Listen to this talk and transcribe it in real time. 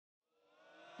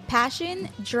Passion,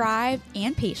 drive,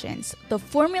 and patience, the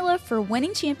formula for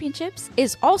winning championships,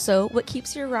 is also what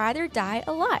keeps your ride or die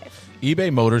alive.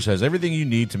 eBay Motors has everything you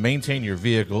need to maintain your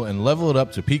vehicle and level it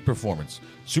up to peak performance.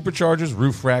 Superchargers,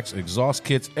 roof racks, exhaust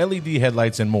kits, LED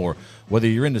headlights, and more. Whether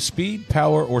you're into speed,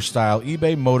 power, or style,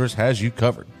 eBay Motors has you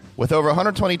covered. With over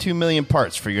 122 million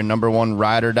parts for your number one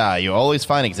ride or die, you'll always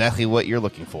find exactly what you're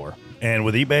looking for. And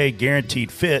with eBay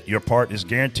Guaranteed Fit, your part is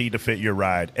guaranteed to fit your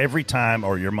ride every time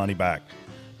or your money back.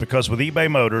 Because with eBay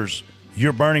Motors,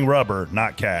 you're burning rubber,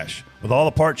 not cash. With all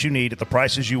the parts you need at the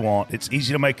prices you want, it's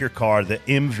easy to make your car the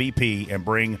MVP and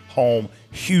bring home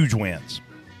huge wins.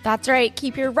 That's right.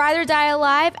 Keep your ride or die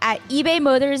alive at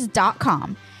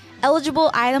ebaymotors.com.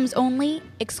 Eligible items only.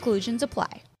 Exclusions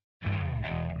apply.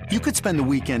 You could spend the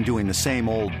weekend doing the same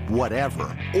old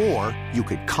whatever, or you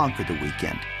could conquer the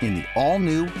weekend in the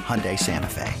all-new Hyundai Santa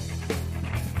Fe.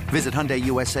 Visit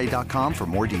HyundaiUSA.com for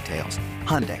more details.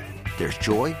 Hyundai, there's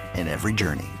joy in every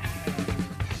journey.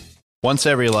 Once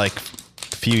every,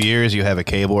 few years, you have a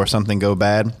cable or something go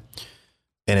bad,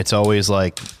 and it's always,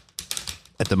 at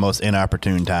the most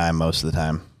inopportune time most of the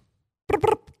time.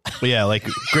 Yeah,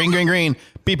 green,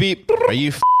 beep, beep. Are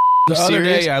you The serious? other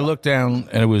day, I looked down,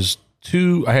 and it was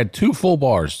I had 2 full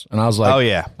bars, and I was like, Oh,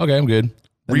 yeah. okay, I'm good. Then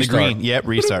the Restart. green, yep,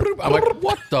 restart. I'm like,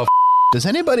 what the Does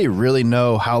anybody really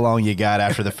know how long you got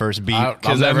after the first beep?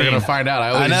 I'm never going to find out.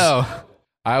 I know.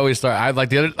 I always start. I like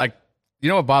the other you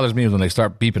know what bothers me is when they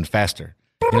start beeping faster.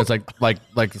 You know, it's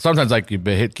like sometimes you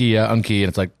hit key, unkey, and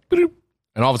it's like, bloop,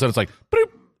 and all of a sudden it's like, bloop,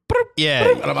 bloop, Yeah,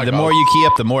 bloop, and I'm like, the oh. more you key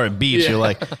up, the more it beeps. Yeah. You're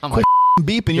like, I'm quit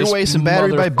beeping. You're this wasting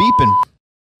battery by mother- beeping.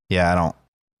 Yeah, I don't.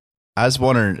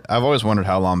 I've always wondered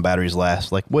how long batteries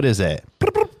last. What is that?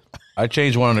 I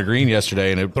changed one on the green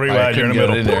yesterday, and it 3 I wide, you're couldn't in the get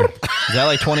it in middle. there. Is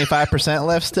that 25%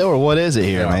 left still, or what is it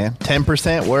here, Yeah. man?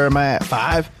 10%? Where am I at?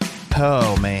 5?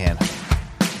 Oh, man.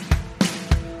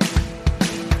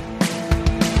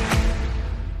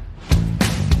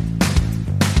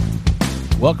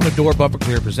 Welcome to Door Bumper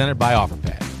Clear, presented by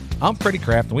OfferPad. I'm Freddie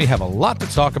Kraft, and we have a lot to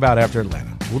talk about after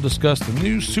Atlanta. We'll discuss the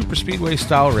new super speedway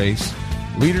style race,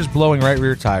 leaders blowing right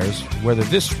rear tires, whether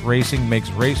this racing makes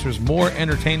racers more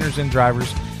entertainers than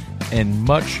drivers, and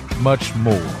much, much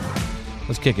more.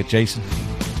 Let's kick it, Jason.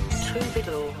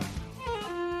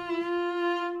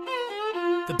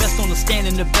 The best on the stand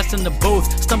and the best in the booth.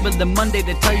 Stumbling Monday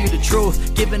to tell you the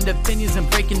truth. Giving opinions and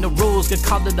breaking the rules. Get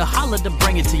called to the holler to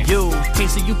bring it to you.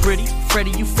 Casey, you pretty.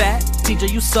 Freddie, you fat. TJ,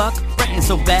 you suck. Brandon,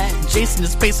 so bad. Jason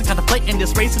is pacing, contemplating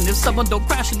this race. And if someone don't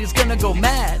crash, he's gonna go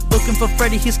mad. Looking for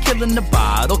Freddie, he's killing the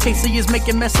bottle. Casey is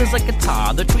making messes like a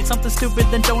toddler. Tweet something stupid,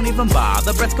 then don't even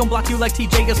bother. Brett's gonna block you like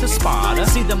TJ is a spotter.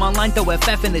 See them online, throw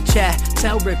FF in the chat.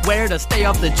 Tell Rick where to stay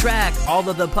off the track. All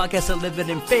of the podcasts are living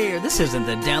in fear. This isn't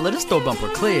the download, it's Door Bumper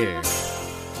Clear.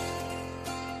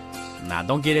 Nah,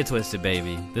 don't get it twisted,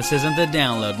 baby. This isn't the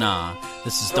download, nah.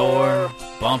 This is Door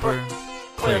Bumper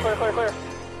Clear.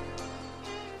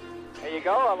 There you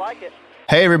go, I like it.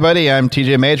 Hey, everybody. I'm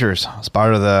TJ Majors,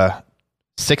 spotter of the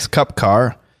 6 Cup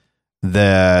car,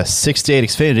 the 68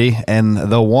 Xfinity, and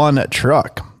the 1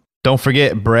 truck. Don't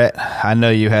forget, Brett, I know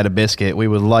you had a biscuit. We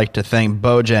would like to thank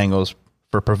Bojangles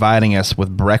for providing us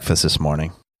with breakfast this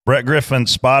morning. Brett Griffin,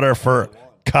 spotter for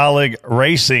Colleague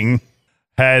Racing,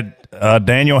 had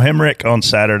Daniel Hemrick on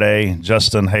Saturday,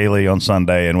 Justin Haley on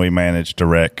Sunday, and we managed to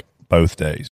wreck both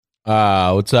days.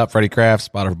 What's up, Freddie Kraft,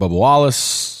 spotter for Bubba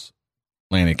Wallace,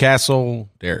 Landon Castle,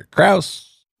 Derek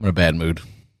Kraus. I'm in a bad mood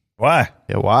Why?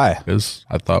 Yeah, why? because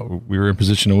I thought we were in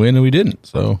position to win and we didn't.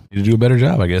 So need to do a better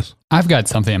job, I guess. I've got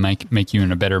something that make you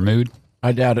in a better mood.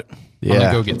 I doubt it. I'm gonna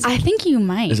Yeah. go get some. I think you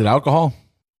might. Is it alcohol?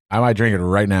 I might drink it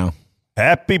right now.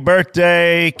 Happy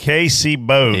birthday, Casey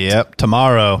Boat. Yep,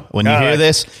 tomorrow. When you God. hear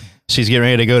this, she's getting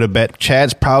ready to go to bed.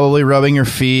 Chad's probably rubbing her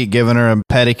feet, giving her a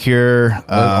pedicure.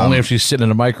 Only if she's sitting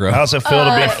in a micro. How's it feel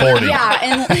to be 40? Yeah,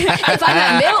 and if I'm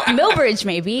at Millbridge,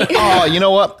 maybe. Oh, you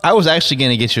know what? I was actually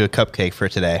going to get you a cupcake for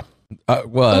today. Was.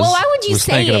 Well, why would you Was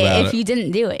say thinking about it if you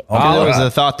didn't do it? It was a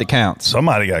thought that counts.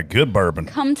 Somebody got good bourbon.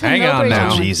 Come to Hang on Millbridge now. on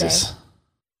Wednesday. Jesus.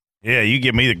 Yeah, you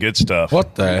give me the good stuff.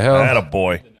 What the hell?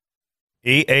 Attaboy.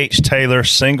 E.H. Taylor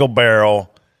single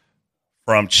barrel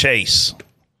from Chase.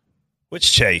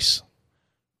 Which Chase?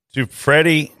 To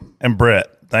Freddie and Brett.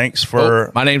 Thanks for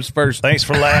Oh, my name's first. thanks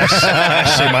for last.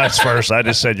 Actually, mine's first. I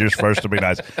just said yours first to be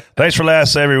nice. Thanks for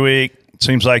last every week.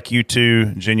 Seems like you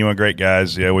two, genuine great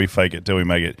guys. Yeah, we fake it till we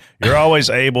make it. You're always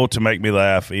able to make me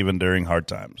laugh even during hard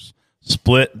times.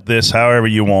 Split this however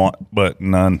you want, but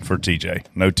none for TJ.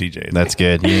 No TJ. That's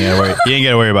good. You ain't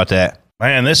got to worry about that.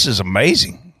 Man, this is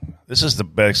amazing. This is the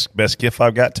best gift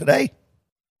I've got today.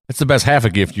 It's the best half a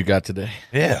gift you got today.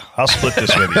 Yeah, I'll split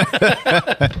this with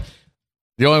you.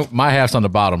 My half's on the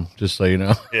bottom, just so you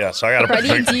know. Yeah, so I got to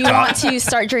Freddie, do you want to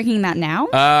start drinking that now?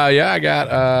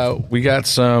 Yeah, we got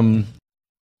some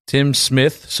Tim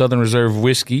Smith Southern Reserve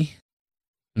whiskey.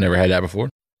 Never had that before.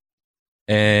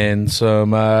 And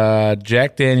some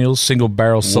Jack Daniel's Single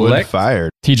Barrel Wood Select.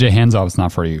 fired. TJ, hands off. It's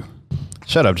not for you.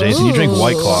 Shut up, Jason. You drink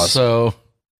White Claws. So,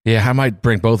 yeah, I might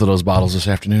drink both of those bottles this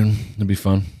afternoon. It'd be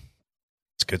fun.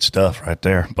 It's good stuff right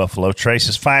there. Buffalo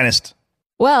Trace's finest.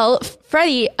 Well,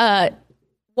 Freddie,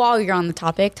 while you're on the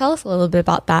topic, tell us a little bit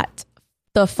about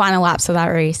the final laps of that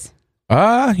race.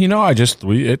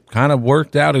 It kind of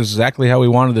worked out exactly how we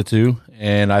wanted it to,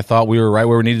 and I thought we were right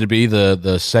where we needed to be.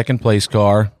 The second place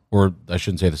car, or I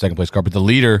shouldn't say the second place car, but the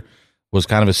leader was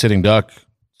kind of a sitting duck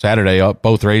Saturday up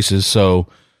both races. So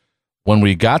when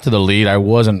we got to the lead, I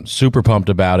wasn't super pumped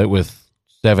about it with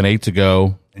 7-8 to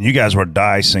go. And you guys were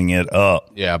dicing it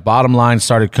up. Yeah, bottom line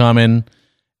started coming,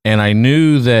 and I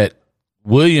knew that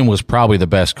William was probably the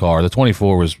best car. The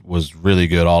 24 was really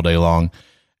good all day long,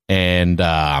 and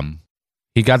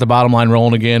he got the bottom line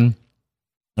rolling again.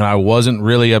 And I wasn't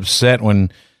really upset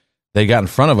when they got in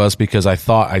front of us because I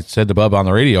said to Bubba on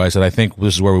the radio, I said, I think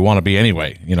this is where we want to be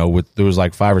anyway. There was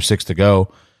like 5 or 6 to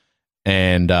go,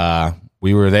 and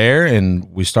we were there,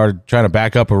 and we started trying to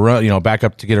back up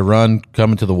to get a run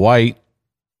coming to the white,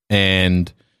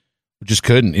 and we just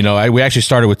couldn't. We actually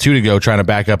started with 2 to go trying to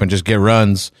back up and just get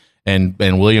runs. And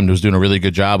William was doing a really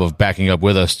good job of backing up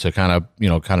with us to kind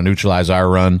of neutralize our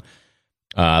run.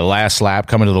 Last lap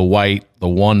coming to the white, the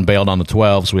 1 bailed on the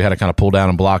 12, so we had to kind of pull down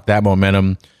and block that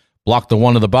momentum. Block the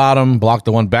 1 to the bottom, block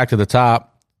the 1 back to the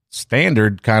top.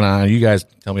 Standard kind of, you guys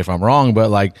tell me if I'm wrong,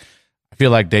 but I feel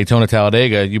like Daytona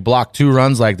Talladega, you block 2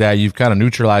 runs like that, you've kind of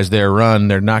neutralized their run.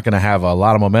 They're not going to have a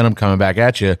lot of momentum coming back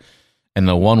at you. And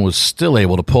the 1 was still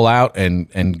able to pull out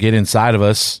and get inside of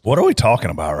us. What are we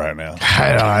talking about right now? I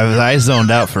don't know. I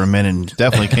zoned out for a minute and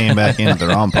definitely came back in at the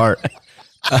wrong part.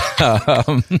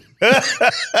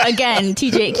 Again,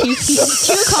 TJ, cue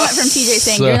a comment from TJ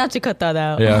saying you're going to have to cut that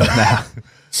out. Yeah.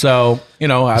 So,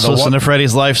 Let's listen to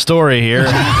Freddie's life story here.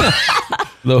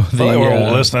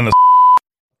 We're listening to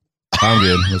I'm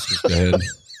good. Let's just go ahead.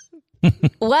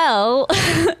 Well,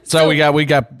 so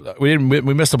we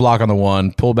missed a block on the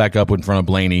 1, pulled back up in front of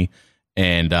Blaney,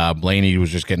 and Blaney was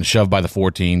just getting shoved by the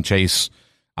 14. Chase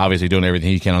obviously doing everything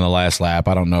he can on the last lap.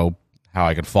 I don't know how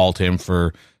I could fault him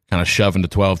for kind of shoving the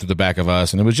 12 through the back of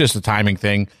us, and it was just a timing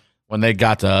thing. When they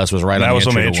got to us, was right. That on was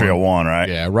the on the entry to 1, right?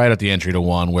 Yeah, right at the entry to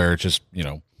 1, where it's just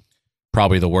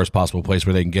probably the worst possible place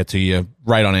where they can get to you,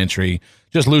 right on entry.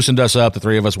 Just loosened us up. The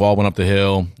 3 of us all went up the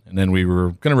hill, and then we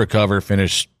were going to recover,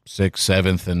 finish 6th,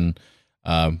 7th, and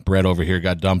Brett over here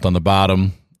got dumped on the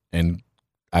bottom. And,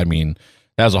 I mean,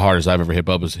 that was the hardest I've ever hit.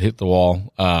 Bubba's hit the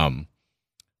wall.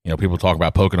 People talk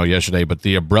about Pocono yesterday, but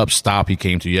the abrupt stop he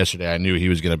came to yesterday, I knew he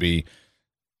was going to be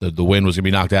the wind was going to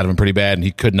be knocked out of him pretty bad, and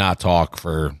he could not talk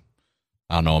for,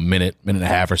 I don't know, a minute and a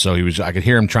half or so. I could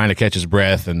hear him trying to catch his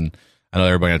breath, and I know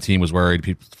everybody on the team was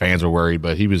worried. Fans were worried,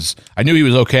 but I knew he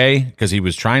was okay because he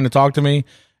was trying to talk to me.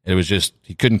 It was just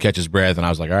he couldn't catch his breath, and I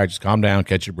was like, all right, just calm down,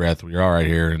 catch your breath. We're all right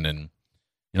here. And then,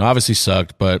 obviously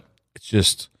sucked, but it's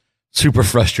just super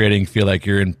frustrating. Feel like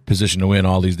you're in position to win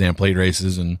all these damn plate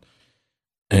races and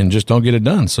just don't get it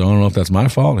done. So I don't know if that's my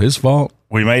fault, his fault.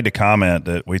 We made the comment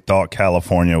that we thought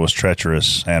California was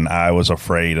treacherous, and I was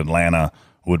afraid Atlanta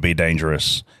would be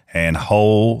dangerous. And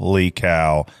holy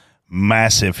cow,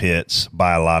 massive hits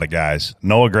by a lot of guys.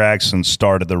 Noah Gragson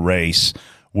started the race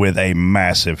with a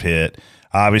massive hit.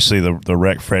 Obviously, the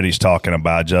wreck Freddie's talking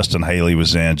about, Justin Haley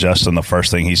was in. Justin, the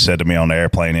first thing he said to me on the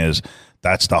airplane is,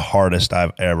 that's the hardest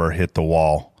I've ever hit the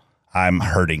wall. I'm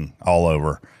hurting all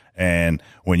over. And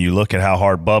when you look at how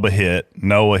hard Bubba hit,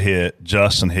 Noah hit,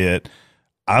 Justin hit,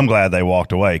 I'm glad they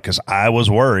walked away because I was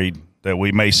worried that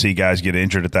we may see guys get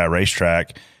injured at that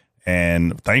racetrack.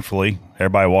 And thankfully,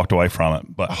 everybody walked away from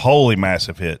it. But holy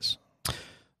massive hits.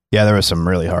 Yeah, there were some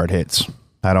really hard hits.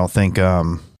 I don't think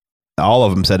all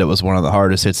of them said it was one of the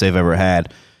hardest hits they've ever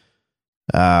had.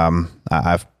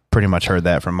 I've pretty much heard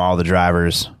that from all the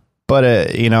drivers. But,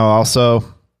 also,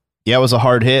 yeah, it was a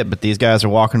hard hit, but these guys are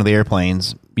walking to the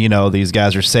airplanes. These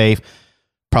guys are safe.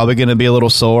 Probably going to be a little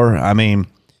sore. I mean,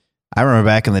 I remember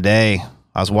back in the day,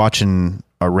 I was watching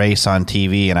a race on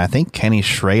TV, and I think Kenny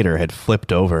Schrader had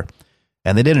flipped over,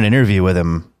 and they did an interview with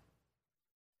him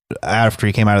after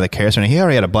he came out of the care center. He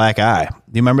already had a black eye. Do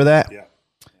you remember that? Yeah.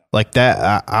 Like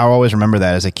that, I always remember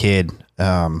that as a kid.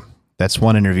 That's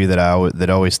one interview that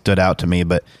always stood out to me.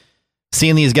 But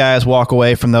seeing these guys walk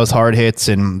away from those hard hits,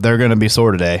 and they're going to be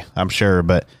sore today, I'm sure.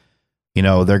 But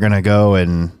they're going to go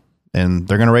and and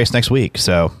they're going to race next week.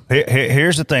 So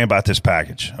here's the thing about this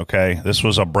package. Okay, this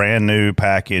was a brand new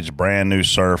package, brand new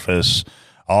surface,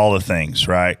 all the things,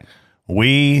 right?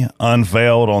 We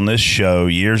unveiled on this show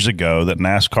years ago that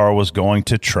NASCAR was going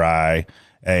to try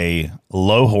a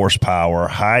low horsepower,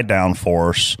 high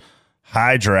downforce,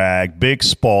 high drag, big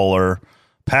spoiler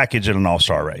package in an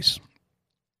all-star race.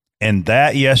 And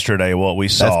that yesterday, what we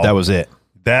saw, that was it.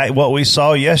 That what we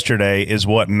saw yesterday is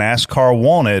what NASCAR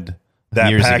wanted that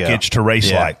Years package ago. to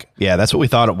race like. Yeah, that's what we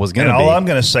thought it was going to And be. all I'm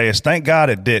going to say is thank God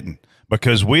it didn't,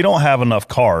 because we don't have enough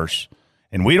cars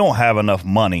and we don't have enough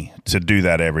money to do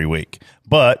that every week.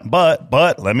 But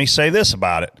let me say this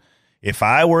about it. If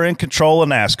I were in control of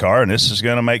NASCAR, and this is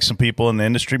going to make some people in the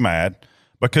industry mad,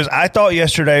 because I thought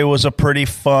yesterday was a pretty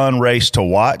fun race to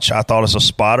watch. I thought as a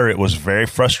spotter it was very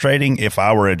frustrating. If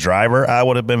I were a driver, I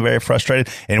would have been very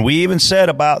frustrated. And we even said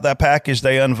about that package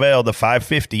they unveiled, the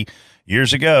 550,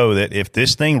 years ago, that if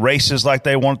this thing races like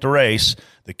they want it to race,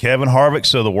 the Kevin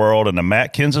Harvicks of the world and the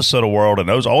Matt Kenseth of the world and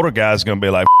those older guys are going to be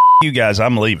like, you guys,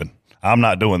 I'm leaving. I'm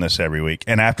not doing this every week.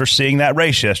 And after seeing that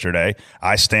race yesterday,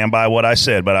 I stand by what I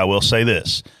said, but I will say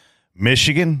this.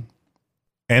 Michigan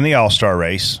and the All-Star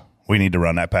race, we need to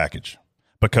run that package,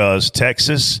 because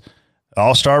Texas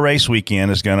All-Star race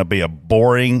weekend is going to be a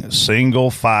boring,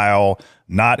 single-file,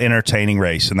 not entertaining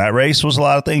race. And that race was a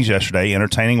lot of things yesterday.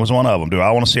 Entertaining was one of them. Do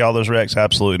I want to see all those wrecks?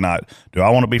 Absolutely not. Do I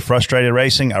want to be frustrated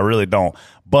racing? I really don't.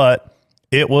 But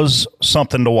it was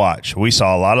something to watch. We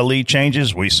saw a lot of lead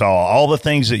changes. We saw all the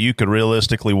things that you could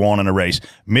realistically want in a race.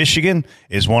 Michigan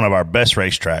is one of our best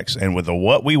racetracks, and with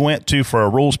what we went to for a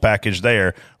rules package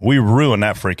there, we ruined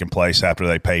that freaking place after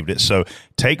they paved it. So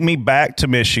take me back to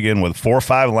Michigan with 4 or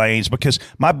 5 lanes, because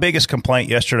my biggest complaint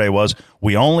yesterday was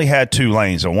we only had 2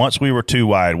 lanes, and once we were too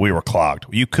wide, we were clogged.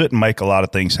 You couldn't make a lot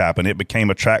of things happen. It became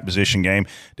a track position game.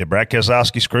 Did Brad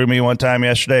Keselowski screw me one time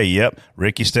yesterday? Yep.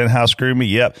 Ricky Stenhouse screwed me?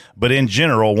 Yep. But in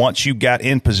general, once you got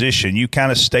in position, you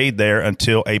kind of stayed there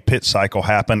until a pit cycle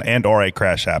happened and or a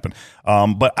crash happened.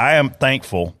 But I am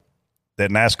thankful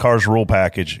that NASCAR's rule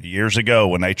package years ago,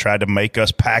 when they tried to make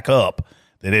us pack up,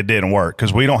 that it didn't work,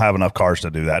 because we don't have enough cars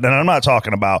to do that. And I'm not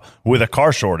talking about with a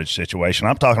car shortage situation.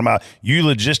 I'm talking about you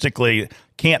logistically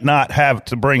can't not have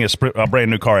to bring a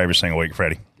brand new car every single week,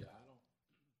 Freddie.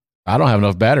 I don't have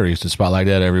enough batteries to spot like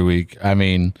that every week. I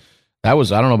mean, that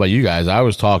was, I don't know about you guys, I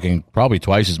was talking probably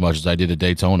twice as much as I did at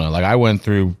Daytona. Like, I went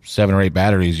through 7 or 8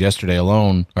 batteries yesterday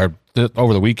alone, or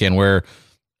over the weekend, where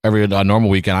every normal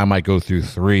weekend I might go through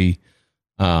 3.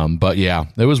 But yeah,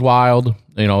 it was wild.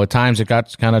 You know, at times it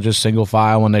got kind of just single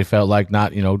file when they felt like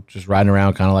not, you know, just riding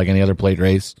around kind of like any other plate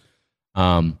race.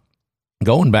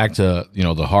 Going back to, you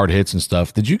know, the hard hits and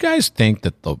stuff, did you guys think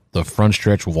that the front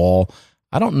stretch wall,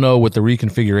 I don't know with the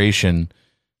reconfiguration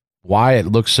why it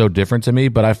looks so different to me,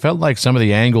 but I felt like some of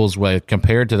the angles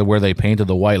compared to where they painted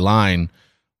the white line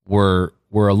were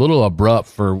a little abrupt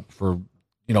for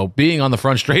you know, being on the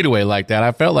front straightaway like that.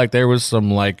 I felt like there was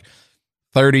some like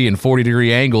 30 and 40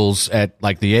 degree angles at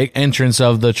like the entrance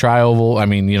of the tri-oval. I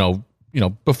mean, you know,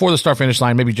 before the start finish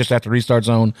line, maybe just after restart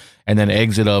zone, and then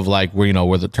exit of like where, you know,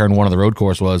 where the turn 1 of the road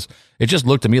course was. It just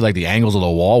looked to me like the angles of the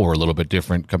wall were a little bit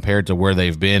different compared to where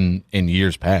they've been in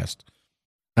years past.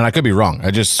 And I could be wrong.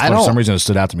 For some reason, it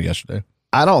stood out to me yesterday.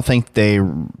 I don't think they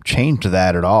changed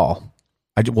that at all.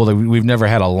 We've never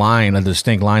had a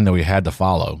distinct line that we had to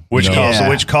follow. Which you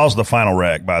know? caused the final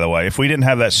wreck, by the way. If we didn't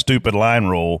have that stupid line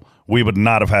rule, we would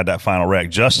not have had that final wreck.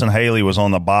 Justin Haley was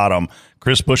on the bottom.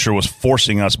 Chris Buescher was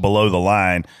forcing us below the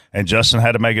line, and Justin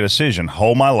had to make a decision: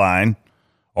 hold my line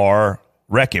or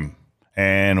wreck him.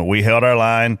 And we held our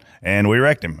line, and we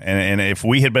wrecked him. And if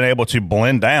we had been able to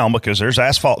blend down, because there's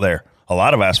asphalt there, a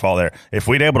lot of asphalt there, if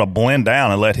we'd able to blend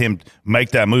down and let him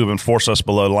make that move and force us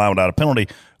below the line without a penalty,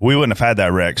 we wouldn't have had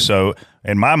that wreck. So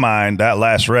in my mind, that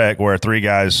last wreck where 3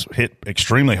 guys hit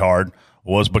extremely hard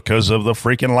was because of the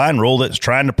freaking line rule that's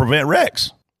trying to prevent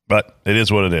wrecks. But it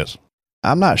is what it is.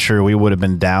 I'm not sure we would have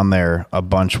been down there a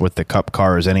bunch with the Cup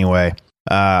cars anyway.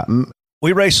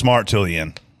 We raced smart till the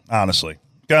end, honestly.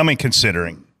 I mean,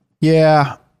 considering.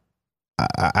 Yeah.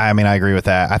 I mean, I agree with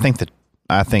that. I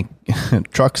think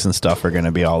trucks and stuff are going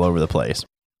to be all over the place.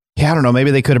 Yeah, I don't know.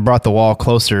 Maybe they could have brought the wall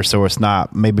closer so it's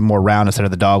not maybe more round instead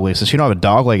of the dog leg. Since you don't have a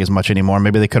dog leg as much anymore,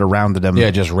 maybe they could have rounded them. Yeah,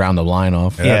 just round the line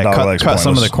off. Yeah, cut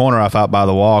some of the corner off out by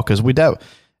the wall, because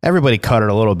everybody cut it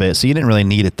a little bit, so you didn't really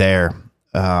need it there.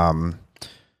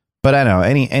 But I don't know,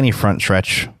 any front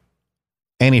stretch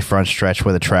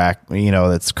with a track, you know,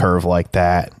 that's curved like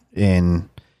that, and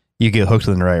you get hooked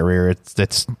in the right rear.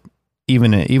 It's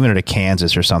even at a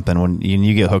Kansas or something, when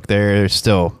you get hooked there, it's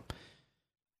still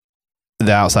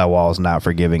the outside wall is not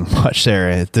forgiving much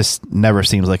there. This never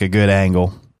seems like a good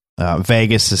angle.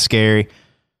 Vegas is scary.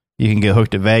 You can get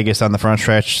hooked at Vegas on the front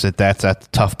stretch. That's a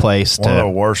tough place. One of the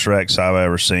worst wrecks I've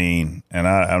ever seen, and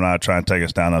I'm not trying to take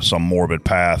us down some morbid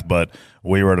path, but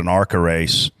we were at an ARCA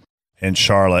race in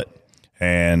Charlotte,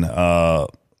 and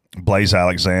Blaze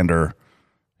Alexander,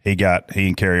 he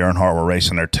and Kerry Earnhardt were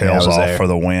racing their tails off for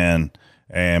the win,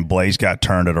 and Blaze got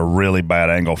turned at a really bad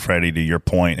angle, Freddie, to your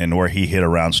point, and where he hit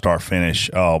around start finish.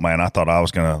 Oh man, I thought I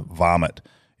was going to vomit.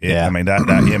 I mean that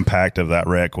impact of that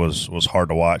wreck was hard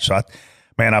to watch. So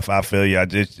I feel you.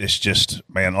 It's just,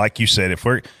 man, like you said, if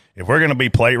we're going to be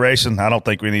plate racing, I don't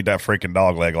think we need that freaking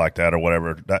dog leg like that or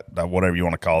whatever that whatever you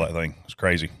want to call that thing. It's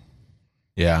crazy.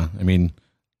 Yeah, I mean,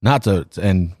 not to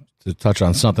touch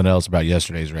on something else about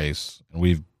yesterday's race, and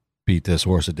we've beat this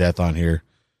horse to death on here.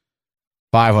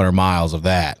 500 miles of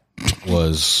that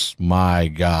was, my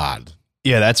God.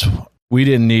 Yeah, we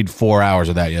didn't need 4 hours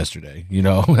of that yesterday. You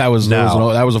know, that was a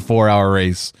 4-hour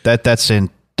race.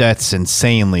 That's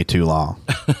insanely too long.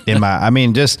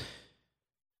 Just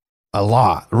a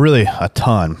lot, really a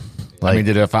ton. Like,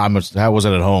 how was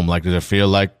it at home? Like, did it feel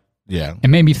like? Yeah, it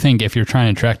made me think if you're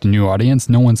trying to attract a new audience,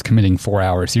 no one's committing 4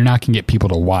 hours. You're not going to get people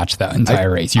to watch that entire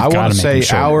race. You've got to make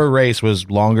say our race was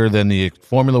longer than the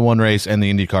Formula One race and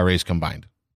the IndyCar race combined.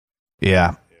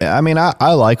 Yeah, I mean,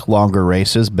 I like longer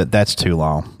races, but that's too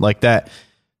long. Like that,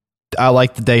 I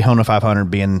like the Daytona 500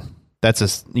 being that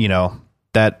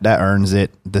earns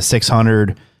it. The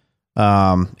 600,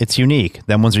 it's unique.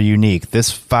 Them ones are unique.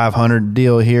 This 500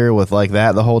 deal here with like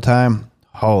that the whole time,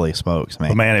 holy smokes, man!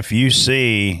 But man, if you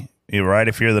see.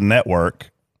 If you're the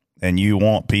network and you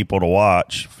want people to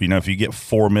watch, if you get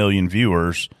 4 million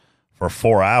viewers for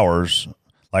 4 hours,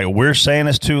 like we're saying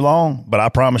it's too long, but I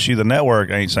promise you the network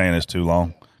ain't saying it's too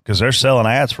long because they're selling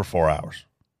ads for 4 hours.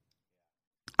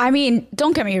 I mean,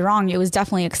 don't get me wrong. It was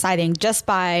definitely exciting. Just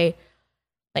by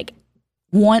like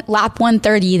lap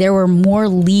 130, there were more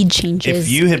lead changes.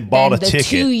 If you had bought a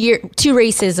ticket, two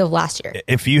races of last year.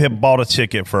 If you had bought a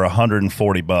ticket for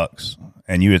 $140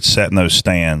 and you had sat in those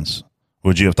stands,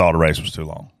 would you have thought the race was too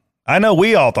long? I know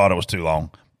we all thought it was too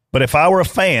long, but if I were a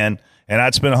fan and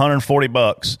I'd spent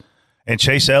 $140 and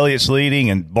Chase Elliott's leading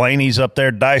and Blaney's up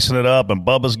there dicing it up and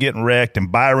Bubba's getting wrecked and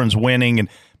Byron's winning, and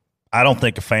I don't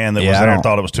think a fan that was there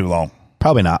thought it was too long.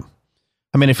 Probably not.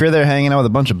 I mean, if you're there hanging out with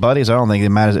a bunch of buddies, I don't think it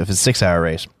matters if it's a 6 hour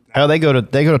race. Hell, they go to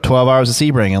 12 hours of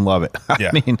Sebring and love it. My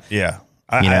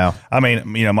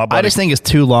buddy, I just think it's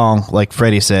too long. Like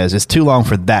Freddie says, it's too long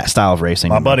for that style of racing.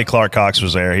 My buddy Clark Cox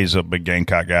was there. He's a big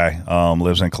Gamecock guy.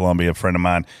 Lives in Columbia, a friend of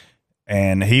mine,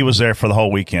 and he was there for the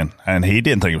whole weekend, and he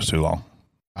didn't think it was too long.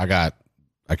 I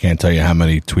can't tell you how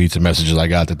many tweets and messages I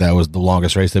got that was the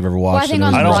longest race they've ever watched. Well, I think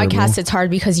on the broadcast it's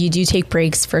hard because you do take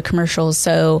breaks for commercials.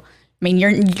 So, I mean,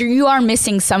 you are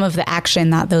missing some of the action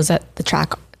that those at the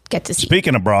track get to see.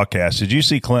 Speaking of broadcast, did you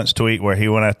see Clint's tweet where he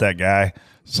went at that guy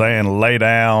saying, lay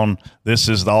down, this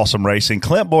is the awesome racing?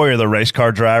 Clint Boyer, the race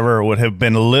car driver, would have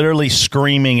been literally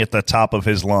screaming at the top of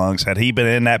his lungs had he been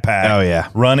in that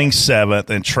pack, running seventh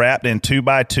and trapped in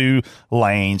 2x2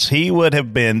 lanes. He would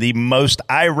have been the most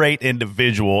irate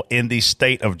individual in the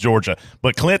state of Georgia.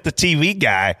 But Clint, the TV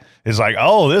guy, is like,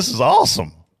 oh, this is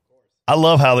awesome. I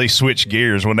love how they switch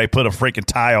gears when they put a freaking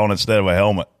tie on instead of a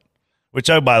helmet. Which,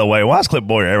 oh, by the way, why does Clint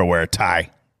Boyer ever wear a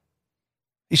tie?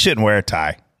 He shouldn't wear a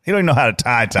tie. He don't even know how to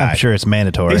tie. I'm sure it's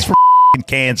mandatory. He's from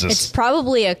Kansas. It's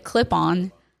probably a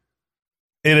clip-on.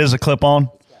 It is a clip-on?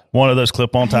 One of those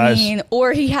clip-on ties? I mean,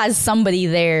 or he has somebody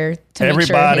there to make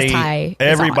sure his tie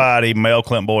Everybody mail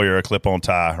Clint Boyer a clip-on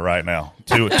tie right now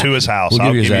to his house.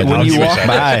 When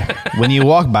you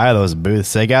walk by those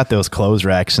booths, they got those clothes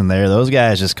racks in there. Those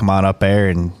guys just come on up there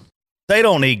and... They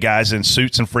don't need guys in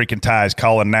suits and freaking ties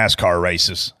calling NASCAR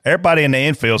races. Everybody in the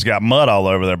infield's got mud all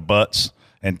over their butts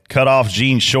and cut off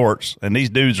jean shorts, and these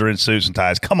dudes are in suits and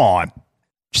ties. Come on. Did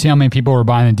you see how many people were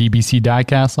buying the DBC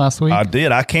diecast last week? I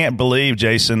did. I can't believe,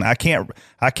 Jason. I can't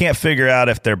figure out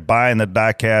if they're buying the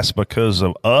diecast because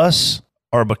of us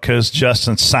or because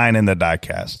Justin's signing the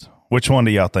diecast. Which one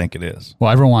do y'all think it is?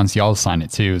 Well, everyone wants y'all to sign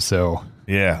it too, so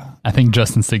yeah. I think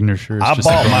Justin's signature is I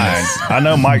bought mine. I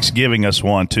know Mike's giving us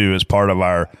one too as part of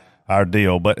our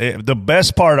deal. But the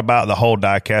best part about the whole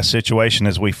diecast situation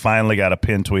is we finally got a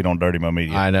pin tweet on Dirty Mo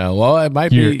Media. I know. Well, it might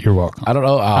be. You're welcome. I don't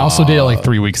know. I also did it like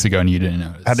 3 weeks ago, and you didn't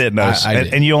notice. I didn't notice.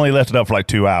 And you only left it up for like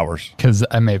 2 hours. Because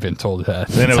I may have been told that.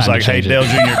 Then it was like, hey, Dale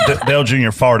Jr.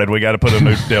 farted. We got to put a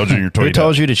new Dale Jr. tweet Who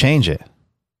told you to change it?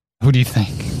 Who do you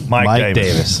think? Mike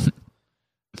Davis.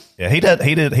 Yeah, he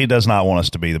does not want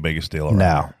us to be the biggest deal around.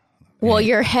 No. Well,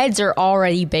 your heads are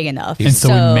already big enough. And so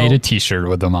we made a t-shirt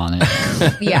with them on it.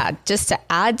 Yeah, just to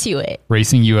add to it.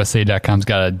 RacingUSA.com's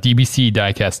got a DBC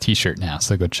diecast t-shirt now,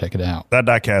 so go check it out. That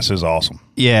diecast is awesome.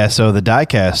 Yeah, so the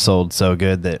diecast sold so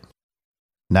good that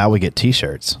now we get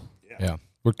t-shirts. Yeah,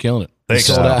 we're killing it. Thanks.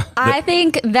 Sold out. I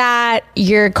think that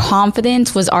your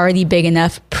confidence was already big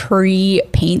enough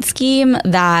pre-paint scheme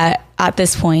that at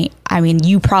this point, I mean,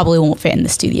 you probably won't fit in the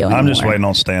studio anymore. I'm just waiting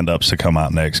on stand-ups to come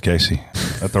out next, Casey.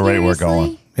 At the rate we're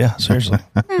going. Yeah, seriously.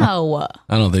 No.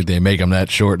 I don't think they make them that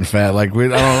short and fat. Like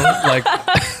I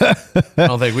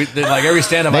don't think every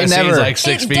stand-up I see is like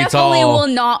 6 feet tall. It definitely will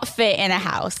not fit in a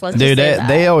house. Let's Dude, just say that.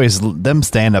 they always, them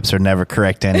stand-ups are never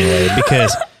correct anyway,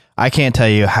 because I can't tell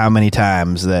you how many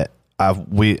times that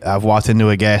I've walked into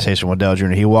a gas station with Dale Jr.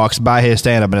 He walks by his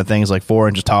stand-up and the thing's like 4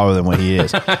 inches taller than what he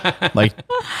is. Like,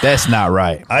 that's not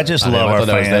right. I just love our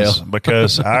fans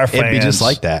because our fans... It'd be just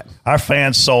like that. Our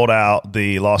fans sold out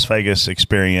the Las Vegas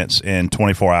experience in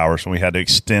 24 hours, and we had to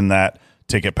extend that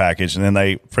ticket package. And then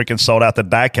they freaking sold out the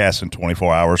diecast in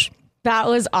 24 hours. That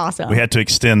was awesome. We had to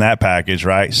extend that package,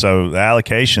 right? So the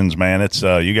allocations, man, it's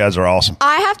you guys are awesome.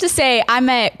 I have to say, I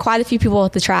met quite a few people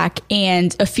at the track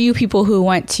and a few people who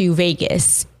went to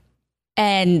Vegas,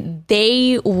 and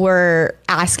they were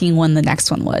asking when the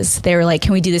next one was. They were like,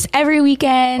 can we do this every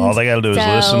weekend? All they got to do is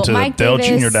listen to the Dale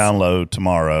Jr. download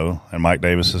tomorrow, and Mike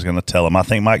Davis is going to tell them. I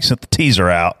think Mike sent the teaser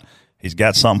out. He's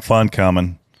got something fun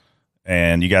coming,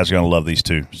 and you guys are going to love these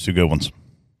two. It's two good ones.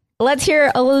 Let's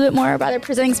hear a little bit more about our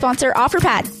presenting sponsor,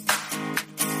 OfferPad.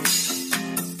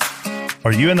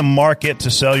 Are you in the market to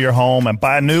sell your home and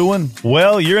buy a new one?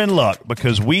 Well, you're in luck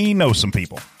because we know some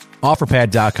people.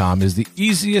 OfferPad.com is the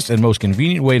easiest and most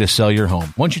convenient way to sell your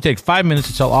home. Once you take 5 minutes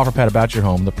to tell OfferPad about your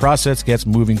home, the process gets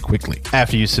moving quickly.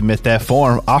 After you submit that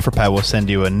form, OfferPad will send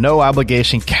you a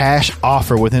no-obligation cash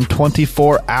offer within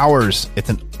 24 hours.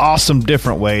 It's an awesome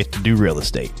different way to do real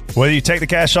estate. Whether you take the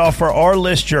cash offer or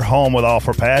list your home with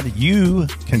OfferPad, you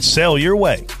can sell your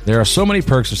way. There are so many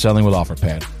perks of selling with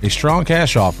OfferPad. A strong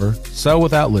cash offer, sell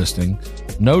without listing,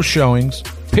 no showings,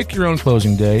 pick your own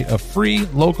closing day, a free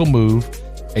local move,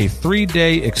 a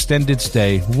 3-day extended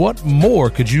stay. What more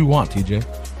could you want,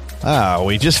 TJ?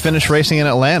 We just finished racing in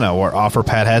Atlanta, where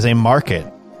OfferPad has a market.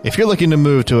 If you're looking to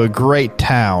move to a great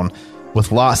town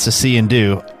with lots to see and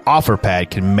do, OfferPad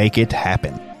can make it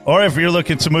happen. Or if you're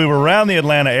looking to move around the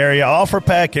Atlanta area,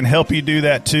 OfferPad can help you do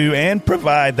that too and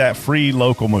provide that free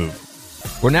local move.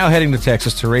 We're now heading to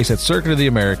Texas to race at Circuit of the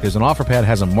Americas, and OfferPad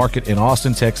has a market in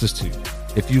Austin, Texas too.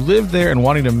 If you live there and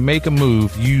wanting to make a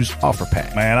move, use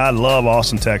OfferPad. Man, I love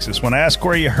Austin, Texas. When asked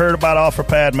where you heard about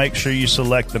OfferPad, make sure you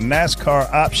select the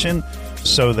NASCAR option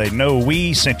so they know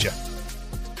we sent you.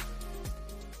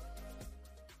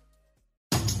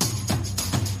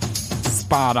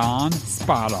 Spot on,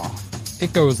 spot off.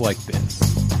 It goes like this.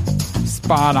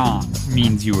 Spot on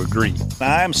means you agree.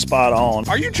 I'm spot on.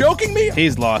 Are you joking me?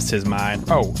 He's lost his mind.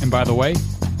 Oh, and by the way,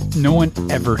 no one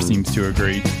ever seems to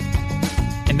agree.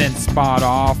 And then spot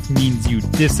off means you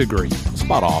disagree.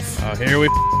 Spot off. Oh, here we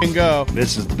go.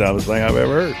 This is the dumbest thing I've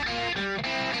ever heard.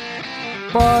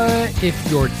 But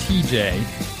if you're TJ,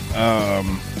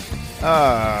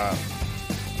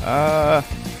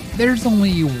 there's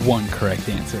only one correct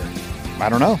answer. I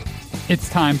don't know. It's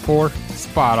time for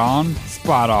spot on,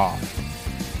 spot off.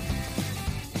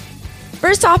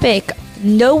 First topic.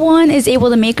 No one is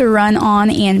able to make a run on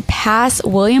and pass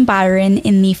William Byron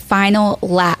in the final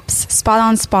laps. Spot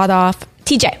on, spot off.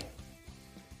 TJ.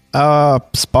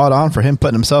 Spot on for him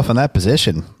putting himself in that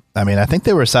position. I mean, I think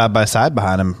they were side by side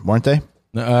behind him, weren't they?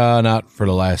 Not for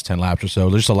the last 10 laps or so.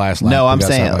 Just the last lap. No, I'm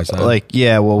saying, like,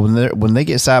 yeah, well, when they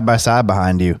get side by side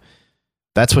behind you,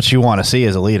 that's what you want to see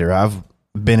as a leader. I've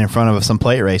been in front of some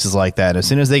plate races like that. As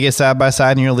soon as they get side by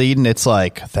side and you're leading, it's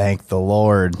like, thank the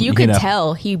Lord. You could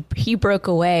tell he broke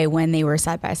away when they were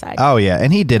side by side. Oh, yeah,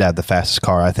 and he did have the fastest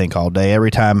car, I think, all day.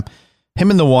 Every time,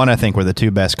 him and the one, I think, were the two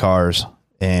best cars,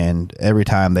 and every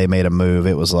time they made a move,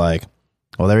 it was like,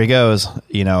 well, there he goes,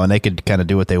 and they could kind of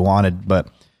do what they wanted. But,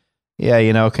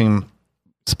 yeah, can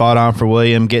spot on for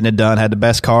William, getting it done, had the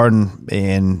best car, and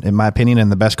in my opinion,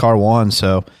 and the best car won,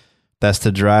 so that's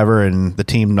the driver and the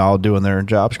team all doing their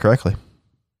jobs correctly.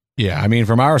 Yeah, I mean,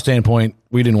 from our standpoint,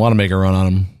 we didn't want to make a run on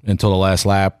him until the last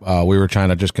lap. We were trying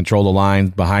to just control the line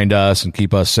behind us and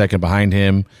keep us second behind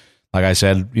him. Like I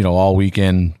said, all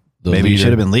weekend. Maybe he should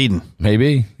have been leading.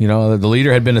 Maybe. The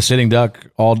leader had been a sitting duck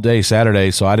all day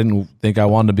Saturday, so I didn't think I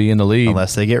wanted to be in the lead.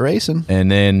 Unless they get racing. And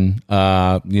then,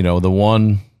 the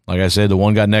one, like I said, the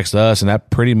one got next to us, and that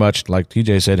pretty much, like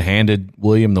TJ said, handed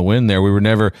William the win there. We were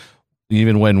never...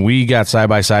 Even when we got side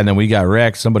by side and then we got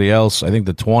wrecked, somebody else, I think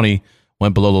the 20,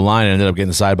 went below the line and ended up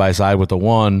getting side by side with the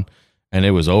one, and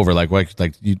it was over. Like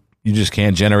you just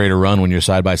can't generate a run when you're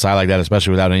side by side like that,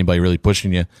 especially without anybody really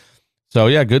pushing you. So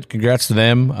yeah, good. Congrats to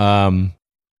them.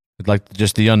 Like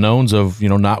just the unknowns of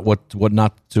not what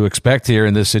not to expect here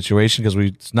in this situation, because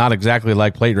it's not exactly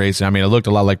like plate racing. I mean, it looked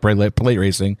a lot like plate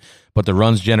racing, but the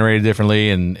runs generated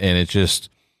differently, and it's just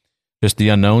the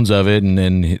unknowns of it, and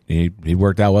then he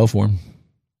worked out well for him.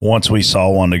 Once we saw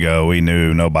one to go, we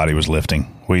knew nobody was lifting.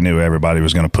 We knew everybody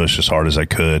was going to push as hard as they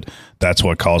could. That's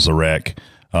what caused the wreck.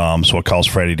 So what caused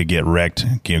Freddie to get wrecked,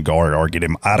 or get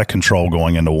him out of control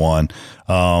going into one.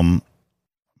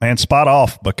 Man, spot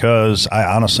off, because I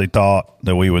honestly thought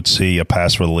that we would see a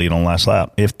pass for the lead on last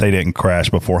lap if they didn't crash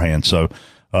beforehand. So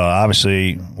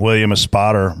obviously, William, a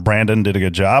spotter, Brandon did a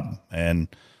good job and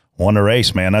won the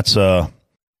race. Man, that's a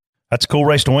cool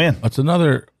race to win. That's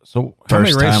another. So how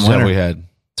many races have we had?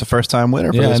 It's a first-time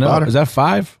winner for the I know. spotter. Is that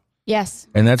 5? Yes.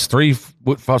 And that's 3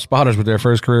 spotters with their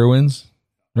first career wins,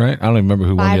 right? I don't even remember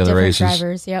who won the other races. 5 different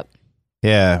drivers, yep.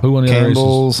 Yeah. Who won the other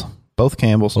races? Both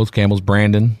Campbells. Both Campbells.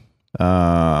 Brandon.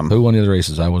 Who won the other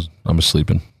races? I was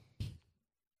sleeping.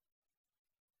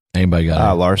 Anybody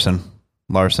got it? Larson.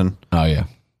 Oh yeah.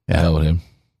 The hell with him.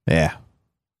 Yeah.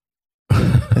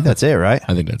 I think that's it, right?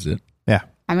 I think that's it. Yeah.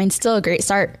 I mean, still a great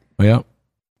start. Yeah.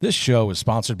 This show is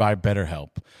sponsored by BetterHelp.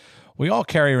 We all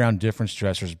carry around different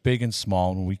stressors, big and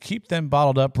small, and when we keep them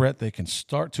bottled up, Brett, they can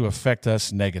start to affect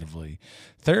us negatively.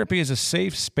 Therapy is a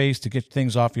safe space to get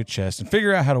things off your chest and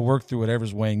figure out how to work through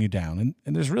whatever's weighing you down.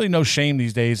 And there's really no shame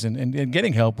these days in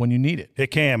getting help when you need it.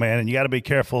 It can, man, and you got to be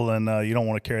careful, and you don't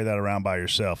want to carry that around by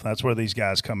yourself. That's where these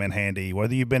guys come in handy.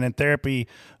 Whether you've been in therapy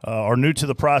or new to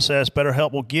the process,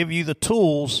 BetterHelp will give you the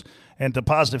tools and to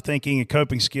positive thinking and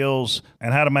coping skills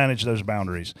and how to manage those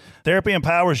boundaries. Therapy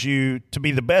empowers you to be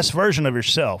the best version of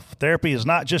yourself. Therapy is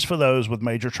not just for those with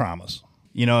major traumas.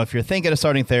 If you're thinking of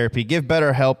starting therapy, give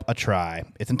BetterHelp a try.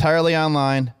 It's entirely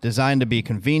online, designed to be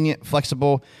convenient,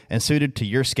 flexible, and suited to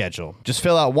your schedule. Just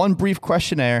fill out one brief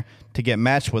questionnaire to get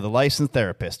matched with a licensed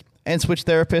therapist, and switch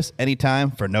therapists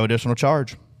anytime for no additional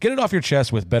charge. Get it off your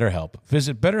chest with BetterHelp.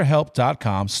 Visit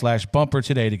BetterHelp.com/bumper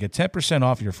today to get 10%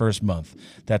 off your first month.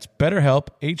 That's BetterHelp,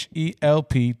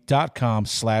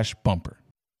 HELP.com/bumper.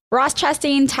 Ross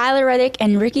Chastain, Tyler Reddick,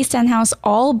 and Ricky Stenhouse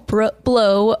all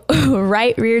blow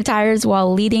right rear tires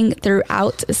while leading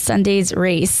throughout Sunday's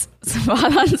race.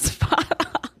 Spot on, spot on.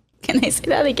 Can I say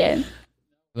that again?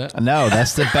 No,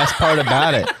 that's the best part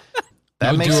about it.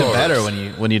 That makes it better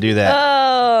when you do that.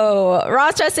 Oh,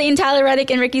 Ross Chastain, Tyler Reddick,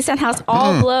 and Ricky Stenhouse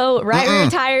all blow right rear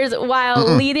tires while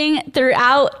leading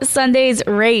throughout Sunday's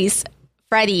race.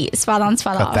 Freddie, spot on,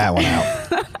 spot off. Cut that one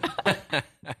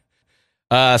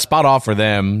out. Spot off for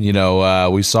them.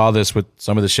 We saw this with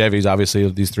some of the Chevys. Obviously,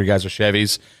 these 3 guys are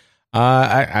Chevys.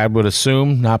 I would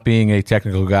assume, not being a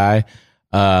technical guy,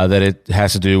 that it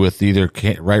has to do with either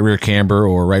right rear camber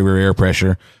or right rear air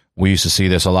pressure. We used to see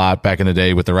this a lot back in the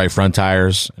day with the right front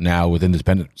tires, now with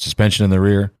independent suspension in the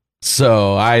rear.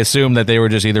 So I assume that they were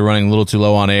just either running a little too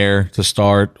low on air to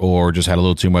start or just had a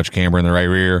little too much camber in the right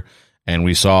rear. And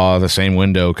we saw the same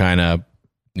window kind of,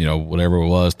 whatever it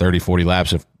was, 30, 40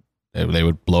 laps, if they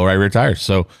would blow right rear tires.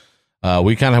 So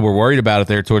we kind of were worried about it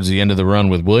there towards the end of the run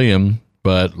with William.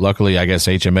 But luckily, I guess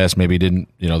HMS maybe didn't,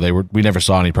 we never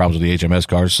saw any problems with the HMS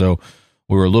cars. So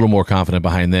we were a little more confident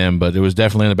behind them, but it was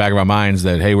definitely in the back of our minds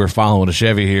that, hey, we're following a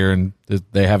Chevy here, and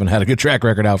they haven't had a good track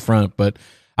record out front. But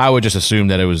I would just assume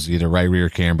that it was either right rear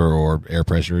camber or air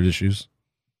pressure issues.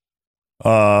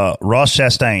 Ross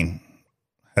Chastain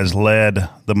has led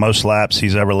the most laps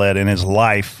he's ever led in his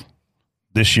life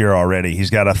this year already.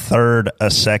 He's got a third,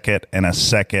 a second, and a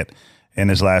second in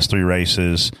his last 3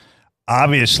 races.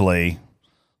 Obviously,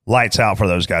 lights out for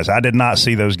those guys. I did not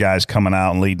see those guys coming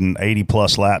out and leading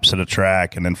 80-plus laps at a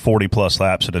track and then 40-plus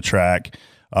laps at a track.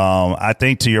 I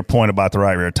think to your point about the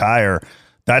right rear tire,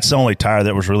 that's the only tire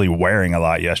that was really wearing a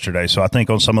lot yesterday. So I think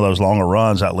on some of those longer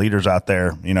runs, that leader's out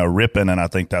there, ripping, and I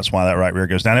think that's why that right rear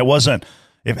goes down. It wasn't –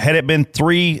 had it been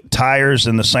 3 tires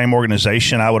in the same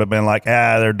organization, I would have been like,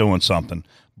 they're doing something.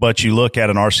 But you look at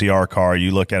an RCR car,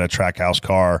 you look at a Trackhouse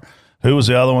car. Who was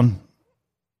the other one?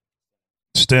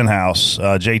 Stenhouse,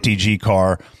 JTG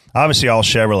car, obviously all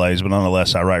Chevrolets, but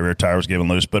nonetheless, that right rear tire was given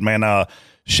loose. But man,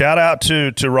 shout out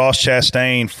to Ross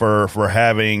Chastain for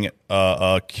having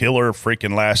a killer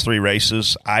freaking last 3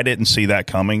 races. I didn't see that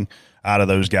coming out of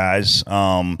those guys.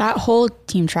 That whole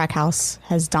Team Trackhouse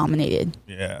has dominated.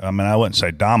 Yeah, I mean, I wouldn't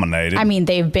say dominated. I mean,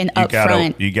 they've been up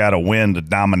front. You got to win to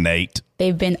dominate.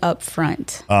 They've been up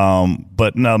front.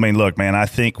 But no, I mean, look, man, I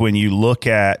think when you look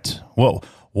at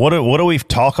what do we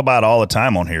talk about all the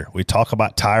time on here? We talk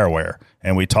about tire wear.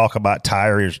 and we talk about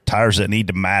tires that need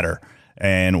to matter.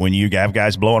 And when you have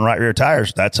guys blowing right rear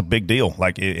tires, that's a big deal.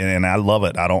 And I love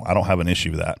it. I don't have an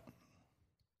issue with that.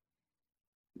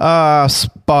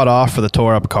 Spot off for the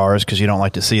tore up cars because you don't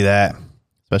like to see that,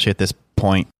 especially at this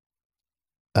point.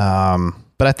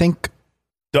 But I think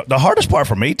the hardest part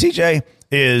for me, TJ,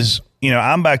 is,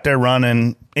 I'm back there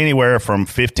running anywhere from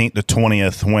 15th to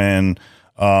 20th when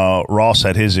Ross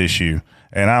had his issue.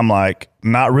 And I'm like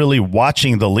not really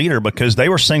watching the leader because they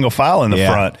were single file in the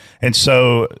front. And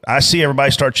so I see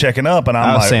everybody start checking up and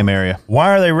I'm like, same area. Why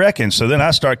are they wrecking? So then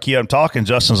I start keep talking.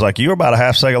 Justin's like, you were about a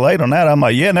half second late on that. I'm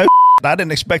like, yeah, no, I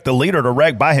didn't expect the leader to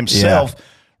wreck by himself. Yeah.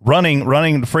 Running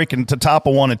the freaking to top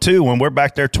of 1 and 2 when we're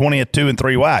back there 20th, 2 and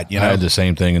 3 wide. I had the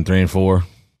same thing in 3 and 4.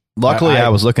 Luckily, I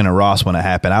was looking at Ross when it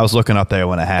happened. I was looking up there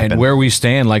when it happened. And where we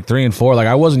stand, like 3 and 4, like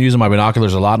I wasn't using my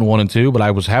binoculars a lot in 1 and 2, but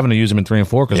I was having to use them in 3 and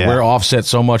 4 because we're offset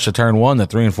so much to turn 1 that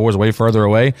 3 and 4 is way further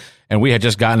away. And we had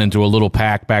just gotten into a little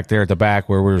pack back there at the back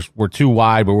where we're too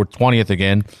wide, but we're 20th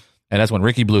again. And that's when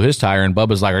Ricky blew his tire, and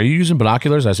Bubba's like, "Are you using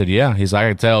binoculars?" I said, "Yeah." He's like, "I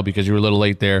can tell because you were a little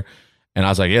late there." And I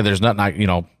was like, "Yeah, there's nothing.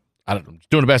 I'm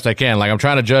doing the best I can. Like I'm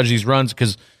trying to judge these runs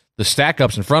because the stack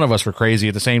ups in front of us were crazy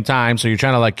at the same time. So you're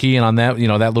trying to like key in on that,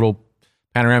 that little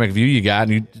panoramic view you got,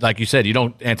 and you, like you said, you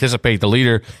don't anticipate the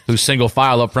leader who's single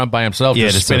file up front by himself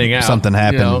just spinning out. Something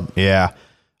happened. Yeah,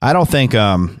 I don't think.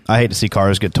 I hate to see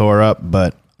cars get tore up,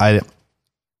 but I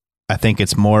think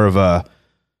it's more of a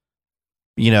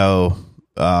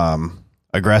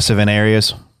aggressive in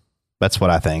areas. That's what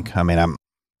I think. I mean,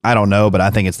 I don't know, but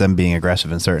I think it's them being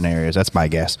aggressive in certain areas. That's my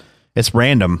guess. It's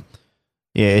random.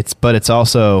 Yeah, but it's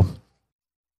also.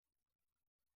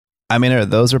 I mean,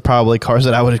 those are probably cars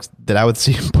that I would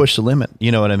see push the limit.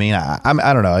 You know what I mean? I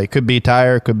don't know. It could be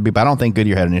tire, could be, but I don't think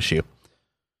Goodyear had an issue.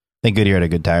 I think Goodyear had a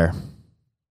good tire.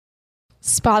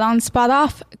 Spot on, spot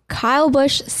off. Kyle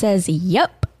Busch says,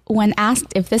 "Yep," when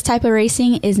asked if this type of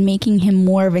racing is making him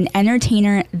more of an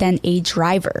entertainer than a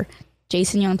driver.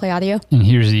 Jason, you want to play audio? And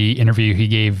here's the interview he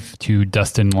gave to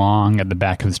Dustin Long at the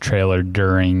back of his trailer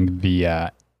during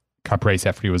the Cup race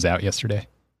after he was out yesterday.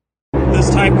 This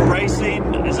type of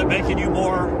racing, is it making you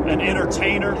more an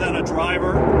entertainer than a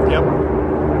driver?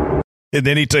 Yep. And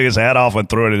then he took his hat off and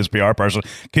threw it at his PR person.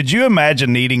 Could you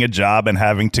imagine needing a job and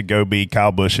having to go be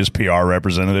Kyle Busch's PR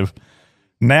representative?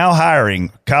 Now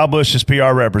hiring Kyle Busch's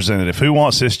PR representative. Who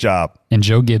wants this job? And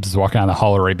Joe Gibbs is walking out of the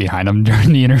hall right behind him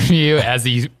during the interview as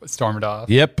he stormed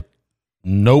off. Yep.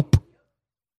 Nope.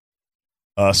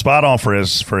 Spot on for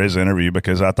his interview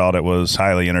because I thought it was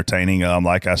highly entertaining.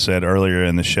 Like I said earlier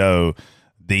in the show,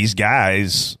 these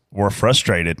guys were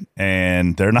frustrated,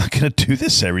 and they're not going to do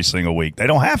this every single week. They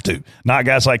don't have to. Not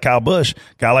guys like Kyle Busch.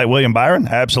 Guy like William Byron,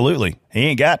 absolutely. He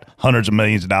ain't got hundreds of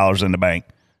millions of dollars in the bank.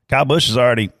 Kyle Busch is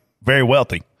already very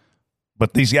wealthy.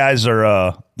 But these guys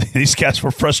were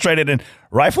frustrated, and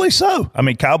rightfully so. I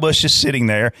mean, Kyle Busch is sitting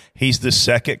there. He's the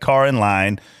second car in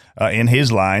line. In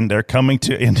his line, they're coming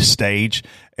into stage,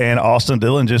 and Austin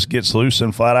Dillon just gets loose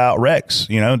and flat out wrecks.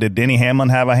 Did Denny Hamlin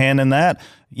have a hand in that?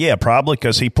 Yeah, probably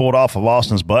because he pulled off of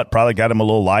Austin's butt, probably got him a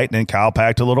little light, and then Kyle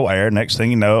packed a little air. Next thing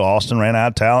you know, Austin ran out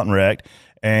of talent and wrecked,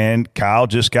 and Kyle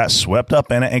just got swept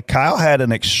up in it. And Kyle had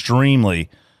an extremely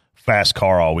fast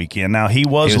car all weekend. Now, he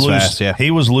was loose. Fast, yeah.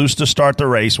 He was loose to start the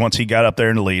race once he got up there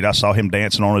in the lead. I saw him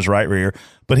dancing on his right rear,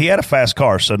 but he had a fast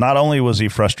car. So not only was he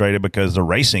frustrated because the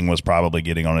racing was probably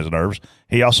getting on his nerves,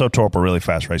 he also tore up a really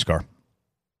fast race car.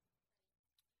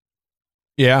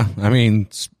 Yeah, I mean,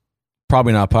 it's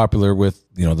probably not popular with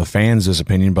the fans' this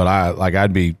opinion, but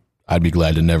I'd be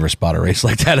glad to never spot a race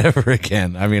like that ever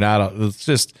again. I mean, it's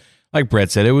just like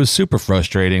Brett said, it was super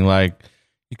frustrating. Like,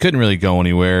 you couldn't really go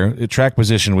anywhere. The track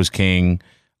position was king.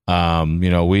 We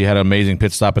had an amazing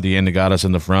pit stop at the end that got us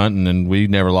in the front, and then we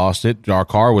never lost it. Our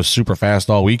car was super fast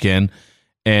all weekend,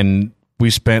 and we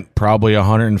spent probably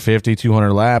 150,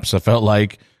 200 laps. I felt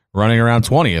like running around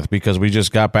 20th because we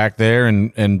just got back there,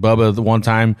 and Bubba, the one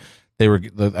time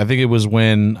I think it was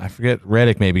when, I forget,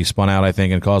 Reddick maybe spun out, I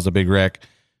think, and caused a big wreck.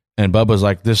 And Bubba's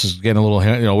like, this is getting a little,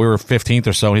 we were 15th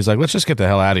or so. And he's like, let's just get the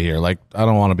hell out of here. Like, I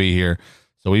don't want to be here.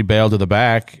 So we bailed to the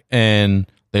back, and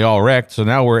they all wrecked. So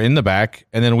now we're in the back,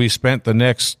 and then we spent the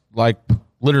next,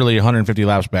 literally 150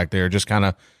 laps back there just kind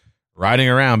of riding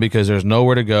around because there's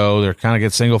nowhere to go. They're kind of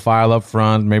get single file up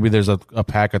front. Maybe there's a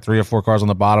pack of 3 or 4 cars on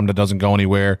the bottom that doesn't go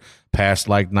anywhere past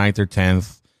 9th or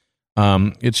 10th.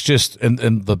 It's just,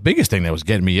 and the biggest thing that was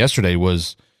getting me yesterday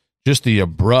was just the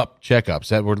abrupt checkups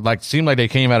that were seemed like they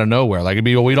came out of nowhere. Like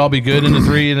we'd all be good in the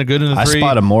 3 and good in the 3. I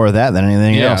spotted more of that than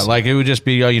anything else. Yeah, it would just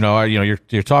be,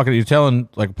 you're telling,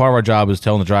 part of our job is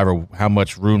telling the driver how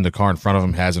much room the car in front of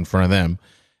him has in front of them.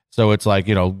 So it's like,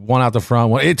 one out the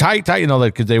front, one tight,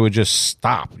 because they would just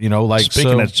stop, like.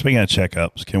 Speaking of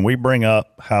checkups, can we bring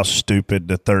up how stupid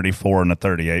the 34 and the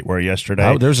 38 were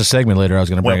yesterday? There's a segment later I was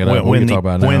going to bring it up. We can talk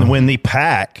about it now. When the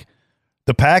pack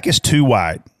is too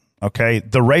wide, okay?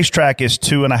 The racetrack is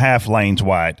 2.5 lanes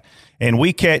wide, and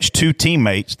we catch two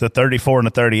teammates, the 34 and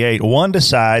the 38. One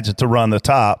decides to run the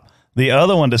top. The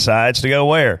other one decides to go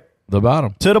where? The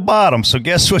bottom. To the bottom. So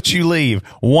guess what you leave?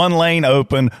 One lane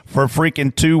open for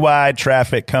freaking too wide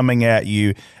traffic coming at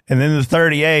you. And then the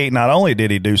 38, not only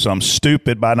did he do something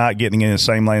stupid by not getting in the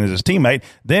same lane as his teammate,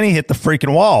 then he hit the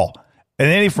freaking wall. And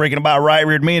then he freaking about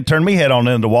right-reared me and turned me head on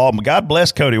into the wall. But God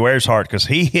bless Cody Ware's heart, because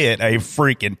he hit a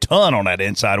freaking ton on that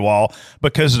inside wall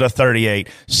because of the 38.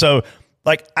 So,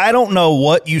 I don't know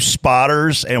what you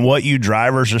spotters and what you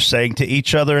drivers are saying to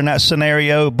each other in that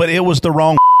scenario, but it was the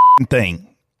wrong thing.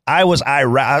 I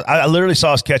literally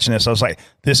saw us catching this. I was like,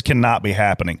 this cannot be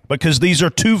happening, because these are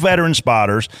two veteran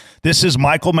spotters. This is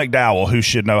Michael McDowell, who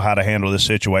should know how to handle this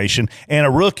situation, and a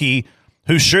rookie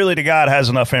who surely to God has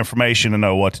enough information to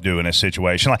know what to do in this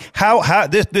situation. Like how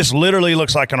this literally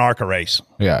looks like an ARCA race.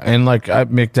 Yeah, and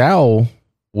McDowell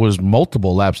was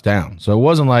multiple laps down, so it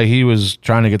wasn't like he was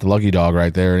trying to get the lucky dog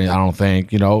right there. I don't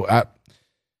think,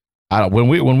 when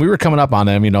we were coming up on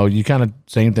them, you kind of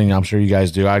same thing. I'm sure you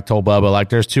guys do. I told Bubba,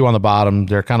 there's two on the bottom.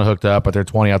 They're kind of hooked up, but they're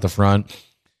 20 out the front.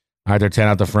 All right, they're 10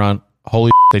 out the front.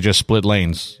 Holy, they just split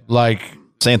lanes.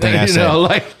 Same thing I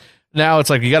said. Now it's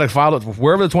like you got to follow it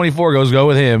wherever the 24 goes. Go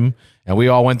with him, and we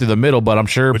all went through the middle. But I'm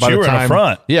sure by the time in the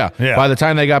front, by the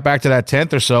time they got back to that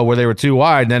 10th or so where they were too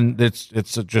wide, then it's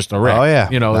just a wreck. Oh yeah,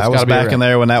 I was back in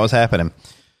there when that was happening.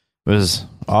 It was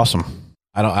awesome.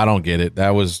 I don't get it.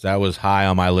 That was high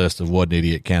on my list of what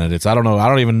idiot candidates. I don't know. I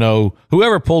don't even know.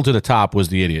 Whoever pulled to the top was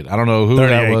the idiot. I don't know who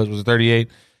 38. That was. Was it 38?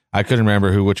 I couldn't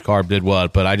remember which car did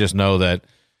what, but I just know that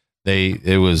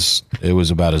it was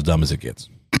about as dumb as it gets.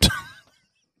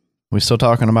 We still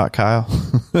talking about Kyle?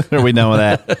 Are we done with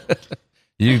that?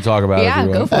 You can talk about it. Yeah,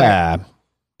 go for it.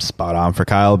 Spot on for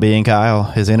Kyle being Kyle.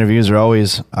 His interviews are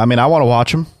always, I want to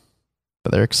watch them,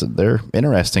 but they're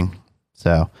interesting.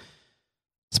 So,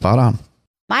 spot on.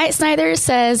 Myatt Snyder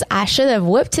says, I should have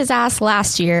whipped his ass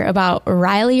last year about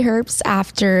Riley Herbst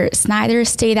after Snyder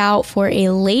stayed out for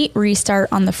a late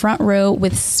restart on the front row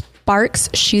with sparks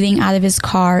shooting out of his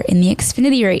car in the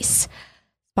Xfinity race.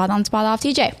 Spot on, spot off,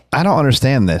 TJ. I don't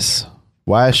understand this.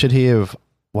 Why should he have,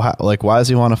 why does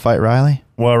he want to fight Riley?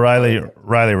 Well, Riley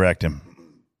wrecked him.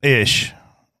 Ish.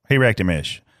 He wrecked him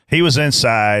ish. He was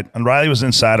inside, and Riley was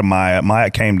inside of Myatt.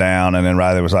 Myatt came down, and then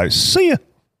Riley was like, see ya.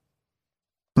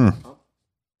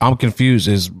 I'm confused.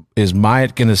 Is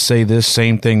Myatt going to say this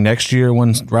same thing next year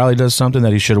when Riley does something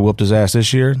that he should have whooped his ass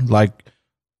this year?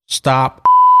 Stop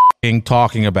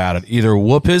talking about it. Either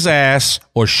whoop his ass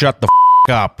or shut the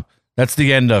up. That's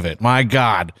the end of it. My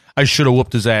God, I should have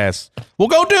whooped his ass. Well,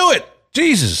 go do it.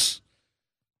 Jesus.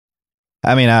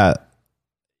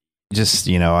 Just,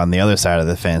 on the other side of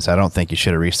the fence, I don't think you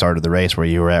should have restarted the race where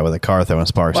you were at with a car throwing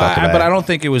sparks out the back. But I don't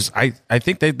think it was. I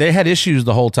think they had issues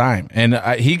the whole time, and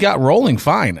he got rolling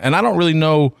fine. And I don't really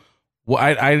know. Well,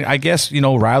 I guess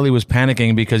Riley was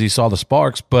panicking because he saw the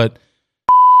sparks, but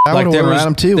I would have around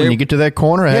him too when you get to that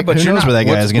corner. Heck, who knows where that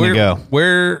guy is going to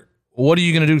go? What are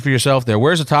you going to do for yourself there?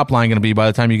 Where's the top line going to be by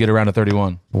the time you get around to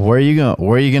 31? Where are you going?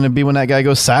 Where are you going to be when that guy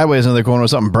goes sideways in the corner or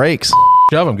something breaks?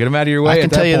 Shove him. Get him out of your way. I can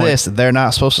tell you this: they're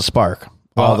not supposed to spark.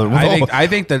 Well, I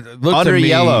think that under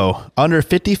yellow, under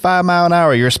 55 mile an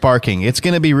hour, you're sparking. It's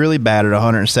going to be really bad at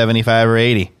 175 or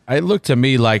 80. It looked to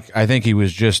me like I think he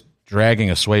was just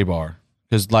dragging a sway bar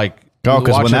because when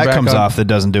that comes off, that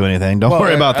doesn't do anything. Don't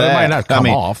worry about that. It might not come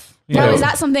off. Well, is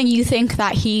that something you think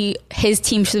that his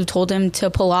team should have told him to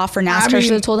pull off, or NASCAR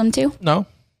should have told him to? No.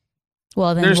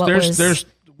 Well, then what was there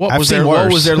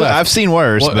left? I've seen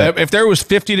worse. Well, if there was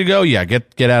 50 to go,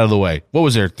 get out of the way. What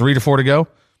was there? 3 to 4 to go?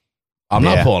 I'm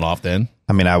not pulling off then.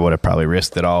 I would have probably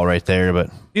risked it all right there, but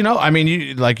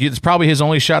it's probably his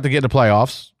only shot to get into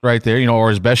playoffs right there, or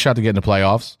his best shot to get into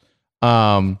playoffs.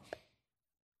 No,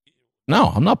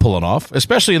 I'm not pulling off,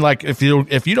 especially if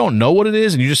you don't know what it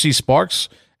is and you just see sparks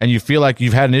and you feel like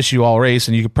you've had an issue all race,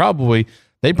 and they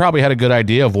probably had a good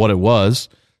idea of what it was.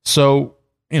 So,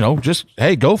 just,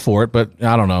 hey, go for it. But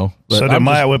I don't know. So did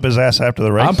Myatt whip his ass after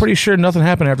the race? I'm pretty sure nothing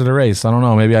happened after the race. I don't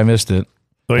know. Maybe I missed it.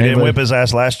 So he didn't whip his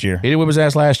ass last year. He didn't whip his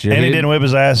ass last year. And he didn't whip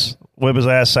his ass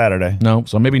Saturday. No.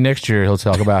 So maybe next year he'll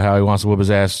talk about how he wants to whip his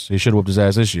ass. He should have whipped his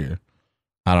ass this year.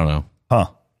 I don't know.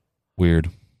 Huh. Weird.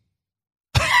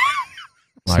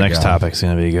 This next topic's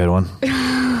going to be a good one.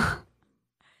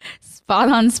 Spot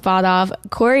on, spot off.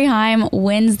 Corey Heim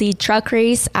wins the truck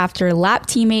race after lap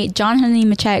teammate John Huntley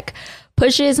Machek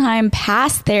pushes Heim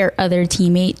past their other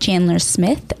teammate, Chandler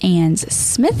Smith. And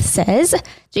Smith says,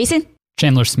 Jason?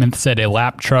 Chandler Smith said a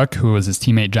lap truck, who was his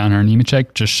teammate John Hunter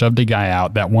Nemechek, just shoved a guy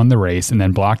out that won the race and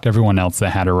then blocked everyone else that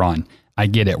had a run. I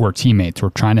get it. We're teammates. We're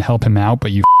trying to help him out,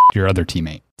 but you your other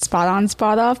teammate. Spot on,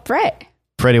 spot off, Brett.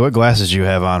 Freddie, what glasses do you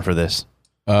have on for this?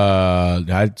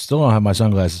 I still don't have my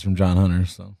sunglasses from John Hunter.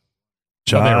 So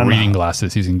John reading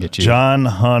glasses. He's gonna get you. John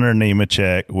Hunter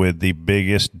Nemechek with the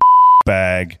biggest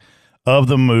bag of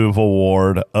the Move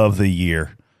Award of the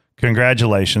year.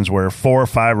 Congratulations. We're 4 or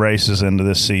 5 races into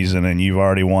this season, and you've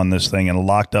already won this thing and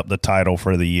locked up the title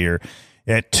for the year.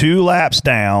 At 2 laps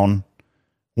down,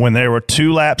 when there were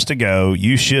 2 laps to go,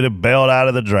 you should have bailed out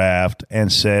of the draft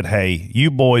and said, hey,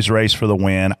 you boys race for the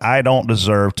win. I don't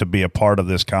deserve to be a part of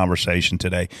this conversation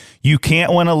today. You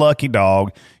can't win a lucky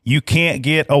dog. You can't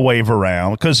get a waiver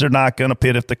round because they're not going to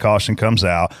pit if the caution comes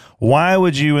out. Why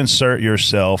would you insert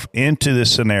yourself into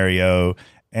this scenario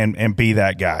and be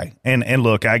that guy? And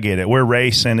look, I get it. We're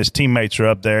racing. His teammates are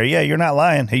up there. Yeah, you're not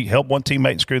lying. He helped one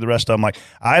teammate and screwed the rest of them. Like,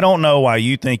 I don't know why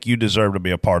you think you deserve to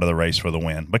be a part of the race for the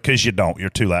win, because you don't. You're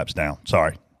 2 laps down.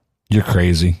 Sorry. you're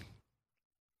crazy.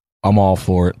 I'm all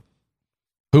for it.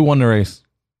 Who won the race?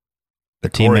 The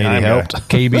teammate he helped.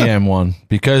 KBM won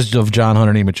because of John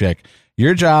Hunter Nemechek.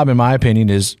 Your job, in my opinion,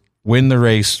 is win the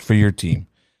race for your team.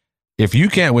 If you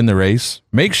can't win the race,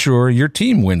 make sure your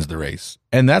team wins the race.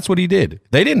 And that's what he did.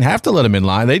 They didn't have to let him in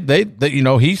line. They you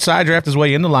know, he side-drafted his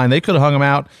way in the line. They could have hung him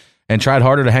out and tried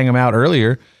harder to hang him out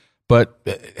earlier. But,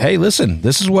 hey, listen,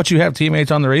 this is what you have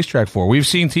teammates on the racetrack for. We've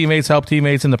seen teammates help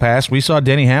teammates in the past. We saw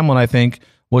Denny Hamlin, I think,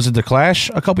 was it the Clash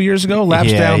a couple years ago?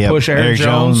 Laps down, push Eric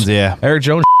Jones. Yeah. Eric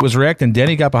Jones was wrecked, and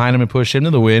Denny got behind him and pushed him to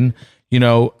the win. You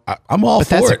know, I'm all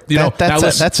for it.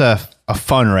 That's a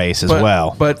fun race as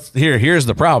well. But here's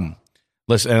the problem.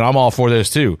 Listen, and I'm all for this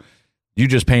too. You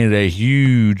just painted a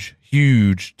huge,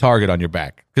 huge target on your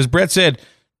back. Because Brett said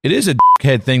it is a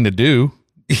dickhead thing to do.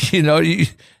 You know,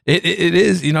 it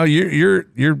is. You know, you're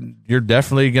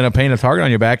definitely going to paint a target on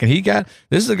your back. And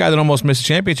this is a guy that almost missed a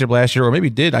championship last year, or maybe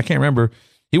did. I can't remember.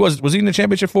 Was he in the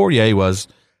championship 4? Yeah, he was.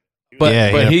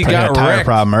 But he got wrecked.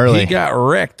 Problem early. He got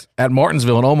wrecked at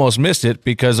Martinsville and almost missed it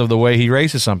because of the way he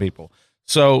races some people.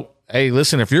 So, hey,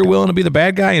 listen, if you're willing to be the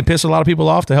bad guy and piss a lot of people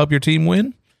off to help your team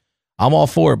win, I'm all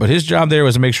for it. But his job there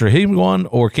was to make sure he won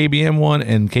or KBM won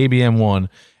and KBM won.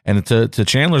 And to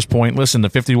Chandler's point, listen, the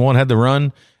 51 had the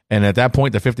run, and at that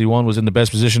point, the 51 was in the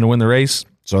best position to win the race.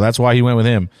 So that's why he went with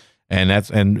him. And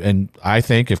I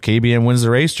think if KBM wins the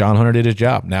race, John Hunter did his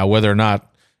job. Now, whether or not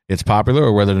it's popular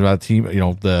or whether or not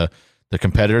the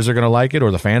competitors are going to like it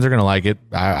or the fans are going to like it,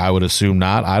 I would assume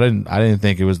not. I didn't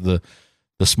think it was the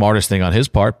smartest thing on his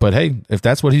part. But hey, if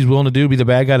that's what he's willing to do, be the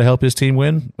bad guy to help his team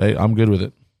win, hey, I'm good with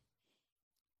it.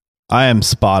 I am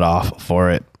spot off for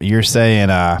it. You're saying,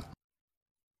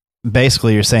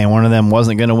 basically, you're saying one of them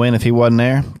wasn't going to win if he wasn't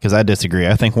there? Because I disagree.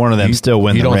 I think one of them still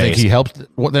win the race. You don't think he helped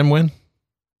them win?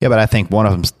 Yeah, but I think one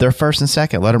of them, they're first and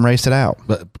second. Let them race it out.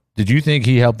 But did you think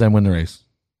he helped them win the race?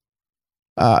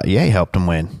 Yeah, he helped them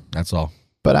win. That's all.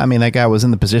 But I mean, that guy was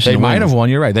in the position. They might have won.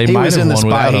 You're right. He was in the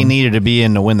spot he needed to be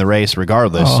in to win the race,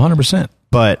 regardless. 100%.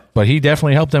 But he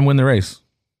definitely helped them win the race.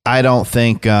 I don't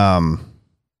think.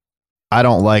 I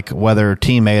don't like whether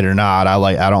teammate or not.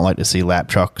 I don't like to see lap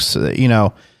trucks. You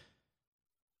know,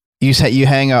 you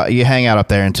hang out up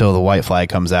there until the white flag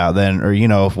comes out. Then, or you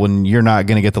know, when you're not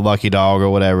going to get the lucky dog or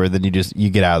whatever, then you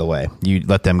get out of the way. You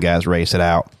let them guys race it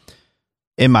out.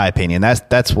 In my opinion,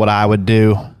 that's what I would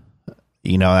do.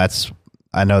 You know,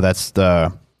 I know that's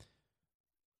the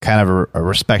kind of a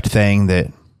respect thing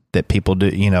that people do.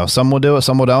 You know, some will do it,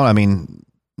 some will don't. I mean,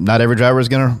 not every driver is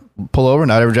going to pull over.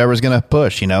 Not every driver is going to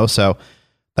push, you know, so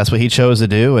that's what he chose to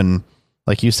do. And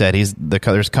like you said,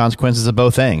 there's consequences of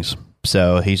both things.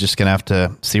 So he's just going to have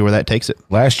to see where that takes it.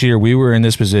 Last year, we were in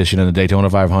this position in the Daytona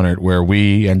 500 where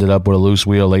we ended up with a loose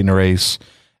wheel late in the race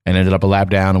and ended up a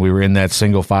lap down. And we were in that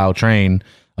single file train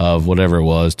of whatever it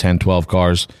was, 10, 12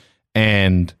 cars.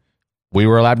 And we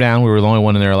were a lap down. We were the only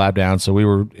one in there a lap down. So we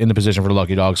were in the position for the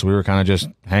lucky dog. So we were kind of just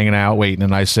hanging out, waiting.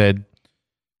 And I said,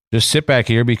 just sit back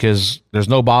here because there's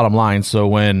no bottom line. So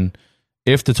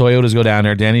if the Toyotas go down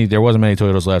there, Danny, there wasn't many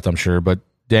Toyotas left, I'm sure, but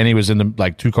Danny was in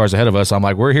the 2 cars ahead of us. I'm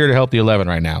like, we're here to help the 11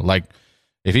 right now. Like,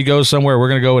 if he goes somewhere, we're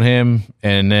going to go with him.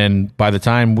 And then by the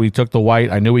time we took the white,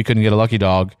 I knew we couldn't get a lucky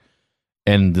dog,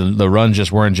 and the runs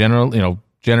just weren't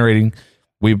generating.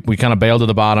 We kind of bailed to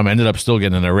the bottom, ended up still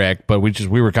getting in a wreck, but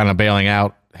we were kind of bailing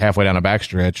out halfway down the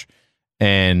backstretch,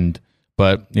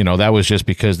 But, you know, that was just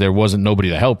because there wasn't nobody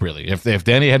to help, really. If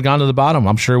Danny had gone to the bottom,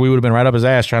 I'm sure we would have been right up his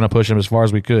ass trying to push him as far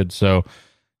as we could. So,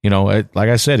 like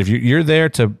I said, if you're there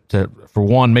to for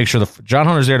one, make sure John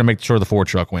Hunter's there to make sure the Ford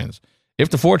truck wins. If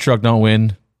the Ford truck don't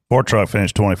win, Ford truck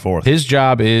finished 24th. His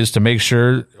job is to make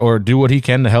sure or do what he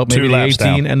can to help maybe the 18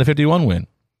 down. and the 51 win.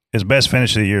 His best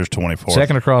finish of the year is 24th.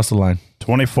 Second across the line.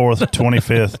 24th,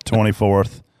 25th,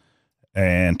 24th,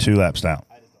 and 2 laps down.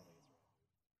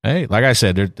 Hey, like I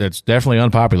said, it's definitely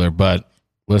unpopular, but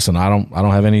listen, I don't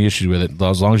have any issues with it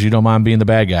as long as you don't mind being the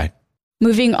bad guy.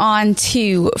 Moving on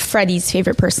to Freddie's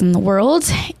favorite person in the world.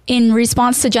 In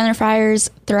response to Jennifer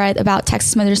Fryer's thread about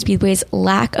Texas Motor Speedway's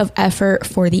lack of effort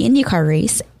for the IndyCar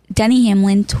race, Denny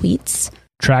Hamlin tweets,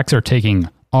 "Tracks are taking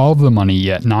all of the money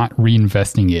yet not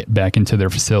reinvesting it back into their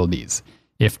facilities.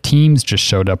 If teams just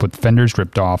showed up with fenders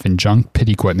ripped off and junk pit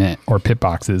equipment or pit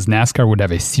boxes, NASCAR would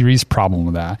have a serious problem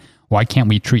with that. Why can't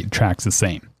we treat the tracks the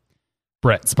same?"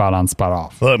 Brett, spot on, spot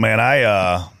off. Look, man,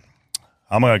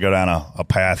 I'm going to go down a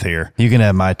path here. You can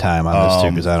have my time on this, too,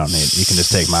 because I don't need it. You can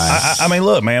just take mine. I mean,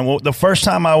 look, man, the first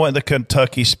time I went to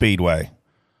Kentucky Speedway,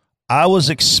 I was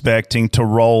expecting to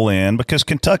roll in because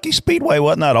Kentucky Speedway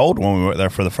wasn't that old when we went there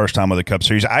for the first time with the Cup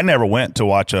Series. I never went to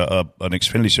watch an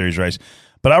Xfinity Series race,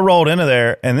 but I rolled into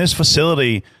there, and this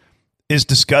facility is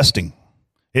disgusting.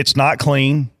 It's not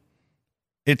clean.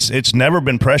 It's never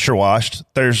been pressure washed.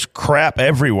 There's crap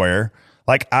everywhere.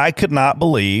 Like, I could not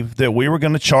believe that we were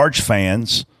going to charge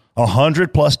fans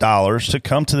 $100+ to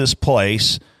come to this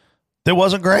place that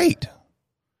wasn't great.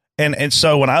 And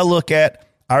so when I look at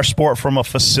our sport from a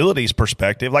facilities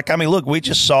perspective, look, we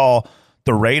just saw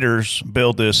the Raiders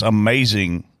build this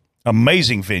amazing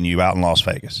venue out in Las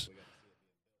Vegas.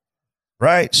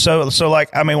 Right? So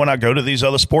when I go to these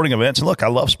other sporting events, and look, I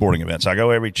love sporting events. I go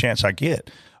every chance I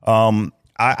get. I'm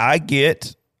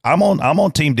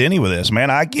on Team Denny with this, man.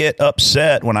 I get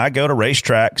upset when I go to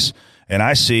racetracks and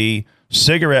I see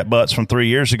cigarette butts from 3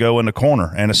 years ago in the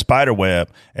corner and a spider web.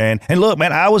 And look,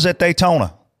 man, I was at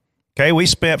Daytona. Okay, we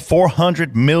spent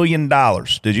 $400 million.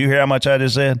 Did you hear how much I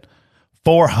just said?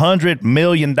 $400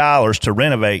 million to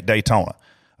renovate Daytona.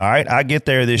 All right, I get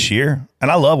there this year,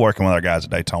 and I love working with our guys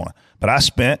at Daytona. But I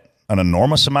spent an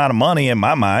enormous amount of money in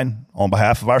my mind on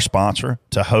behalf of our sponsor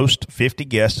to host 50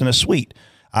 guests in a suite.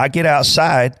 I get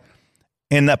outside,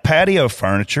 and the patio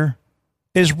furniture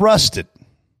is rusted.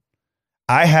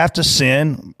 I have to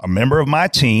send a member of my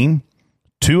team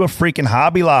to a freaking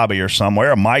Hobby Lobby or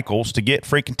somewhere, a Michael's, to get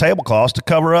freaking tablecloths to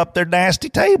cover up their nasty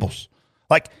tables.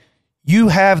 Like, you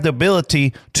have the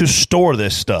ability to store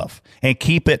this stuff and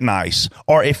keep it nice.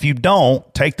 Or if you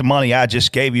don't, take the money I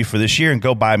just gave you for this year and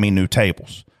go buy me new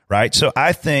tables, right? So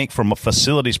I think from a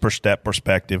facilities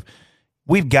perspective,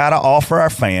 we've got to offer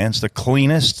our fans the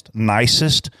cleanest,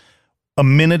 nicest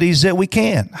amenities that we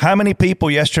can. How many people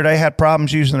yesterday had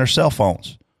problems using their cell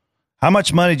phones? How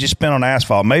much money did you spend on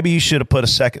asphalt? Maybe you should have put a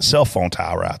second cell phone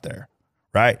tower out there,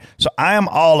 right? So I am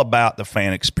all about the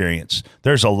fan experience.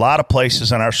 There's a lot of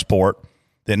places in our sport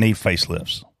that need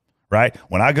facelifts, right?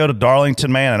 When I go to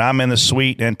Darlington, man, and I'm in the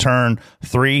suite in turn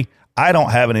 3, I don't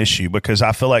have an issue because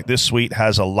I feel like this suite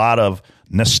has a lot of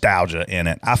nostalgia in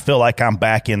it. I feel like I'm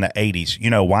back in the 80s. You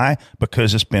know why?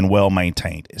 Because it's been well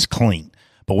maintained. It's clean.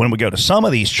 But when we go to some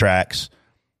of these tracks,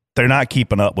 they're not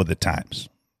keeping up with the times.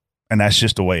 And that's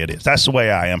just the way it is. That's the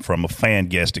way I am from a fan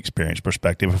guest experience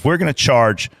perspective. If we're going to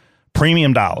charge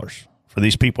premium dollars for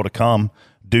these people to come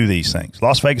do these things,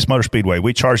 Las Vegas Motor Speedway,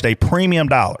 we charged a premium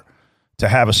dollar to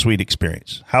have a suite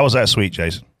experience. How was that suite,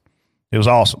 Jason? It was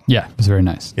awesome. Yeah, it was very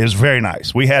nice. It was very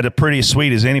nice. We had the prettiest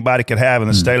suite as anybody could have in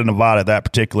the state of Nevada at that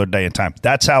particular day and time.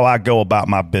 That's how I go about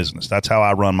my business. That's how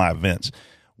I run my events.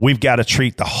 We've got to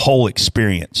treat the whole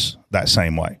experience that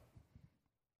same way.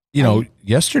 You know,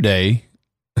 yesterday,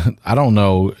 I don't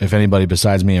know if anybody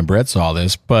besides me and Brett saw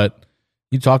this, but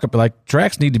you talk about like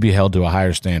tracks need to be held to a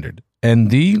higher standard.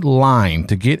 And the line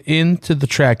to get into the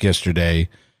track yesterday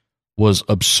was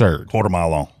absurd. Quarter mile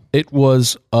long. It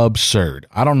was absurd.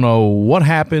 I don't know what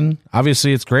happened.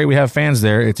 Obviously, it's great we have fans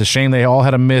there. It's a shame they all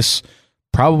had to miss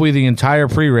probably the entire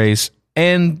pre-race.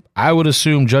 And I would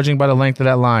assume, judging by the length of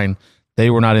that line, they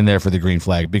were not in there for the green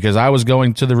flag because I was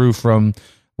going to the roof from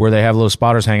where they have those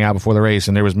spotters hang out before the race,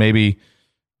 and there was maybe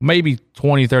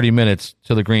 20, 30 minutes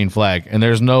to the green flag. And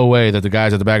there's no way that the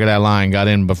guys at the back of that line got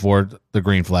in before the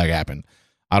green flag happened.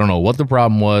 I don't know what the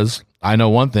problem was. I know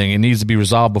one thing. It needs to be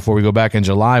resolved before we go back in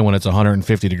July when it's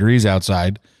 150 degrees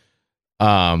outside.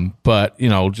 But, you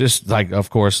know, just like, of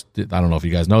course, I don't know if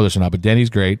you guys know this or not, but Denny's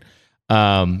great.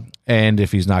 And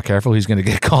if he's not careful, he's going to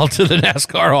get called to the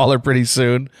NASCAR hauler pretty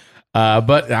soon.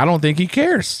 But I don't think he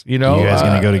cares. You know, you guys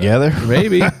going to go together?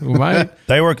 Maybe we might.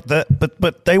 They were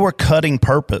but they were cutting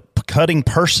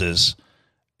purses,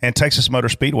 and Texas Motor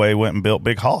Speedway went and built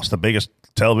Big Hoss, the biggest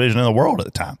television in the world at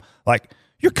the time. Like,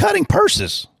 you're cutting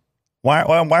purses. Why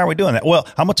are we doing that? Well,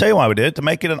 I'm going to tell you why we did it, to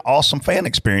make it an awesome fan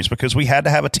experience, because we had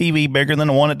to have a TV bigger than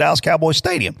the one at Dallas Cowboys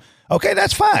Stadium. Okay,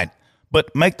 that's fine.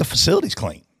 But make the facilities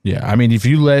clean. Yeah, I mean, if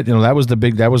you let, that was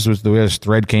the way this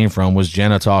thread came from, was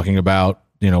Jenna talking about,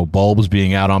 bulbs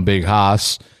being out on Big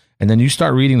Haas. And then you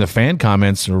start reading the fan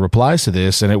comments or replies to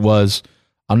this, and it was,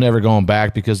 I'm never going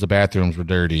back because the bathrooms were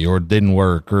dirty or didn't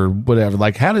work or whatever.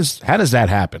 Like, how does that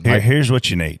happen? Here's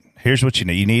what you need.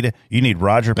 You need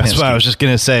Roger Penske. That's what I was just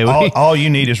going to say. All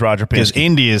you need is Roger Penske. Because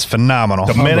Indy is phenomenal.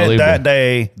 The minute that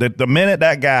day, the minute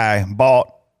that guy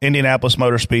bought Indianapolis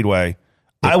Motor Speedway,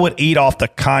 I would eat off the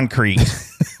concrete.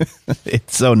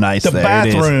 It's so nice. The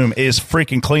bathroom is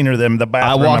freaking cleaner than the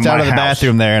bathroom. I walked out of the house.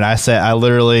 bathroom there, and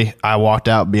I walked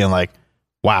out being like,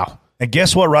 wow. And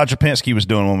guess what Roger Penske was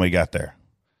doing when we got there?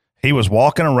 He was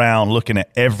walking around looking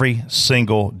at every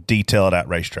single detail of that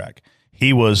racetrack.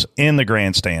 He was in the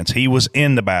grandstands. He was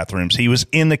in the bathrooms. He was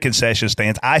in the concession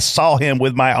stands. I saw him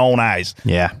with my own eyes.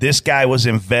 Yeah. This guy was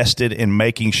invested in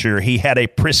making sure he had a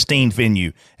pristine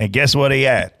venue. And guess what he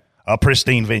had? A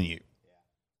pristine venue.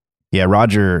 Yeah,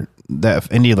 Roger,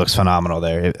 Indy looks phenomenal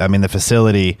there. I mean, the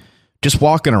facility, just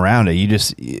walking around it,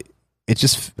 it's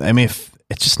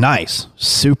just nice.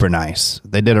 Super nice.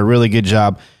 They did a really good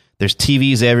job. There's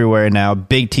TVs everywhere now,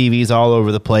 big TVs all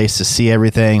over the place to see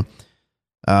everything.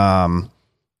 One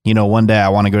day I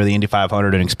want to go to the Indy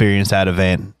 500 and experience that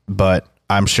event, but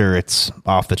I'm sure it's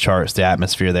off the charts, the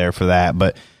atmosphere there for that.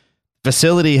 But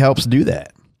facility helps do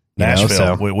that.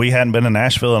 Nashville. We hadn't been to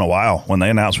Nashville in a while. When they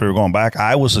announced we were going back,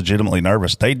 I was legitimately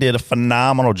nervous. They did a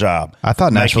phenomenal job. I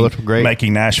thought Nashville looked great.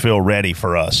 Making Nashville ready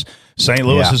for us. St.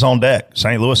 Louis is on deck.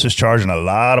 St. Louis is charging a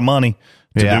lot of money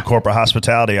to do corporate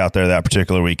hospitality out there that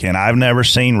particular weekend. I've never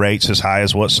seen rates as high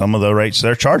as what some of the rates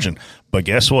they're charging. But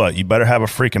guess what? You better have a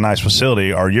freaking nice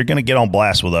facility or you're going to get on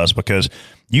blast with us, because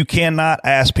you cannot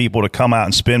ask people to come out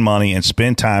and spend money and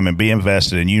spend time and be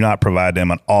invested and you not provide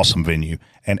them an awesome venue.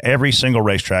 And every single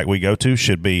racetrack we go to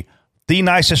should be the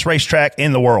nicest racetrack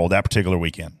in the world that particular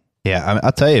weekend. Yeah,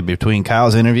 I'll tell you, between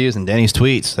Kyle's interviews and Denny's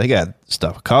tweets, they got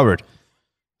stuff covered.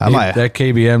 That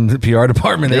KBM PR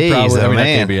department, they're probably not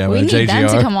KBM. We need them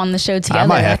to come on the show together. I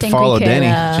might have to follow Denny.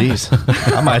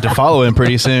 Jeez, I might have to follow him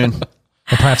pretty soon. We'll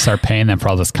perhaps start paying them for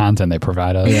all this content they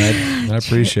provide us. Yeah, I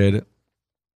appreciate it.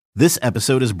 This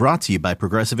episode is brought to you by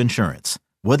Progressive Insurance.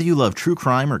 Whether you love true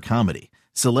crime or comedy,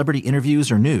 celebrity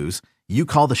interviews or news, you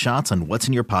call the shots on what's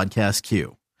in your podcast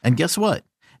queue. And guess what?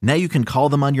 Now you can call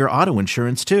them on your auto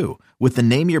insurance too, with the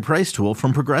Name Your Price tool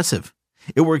from Progressive.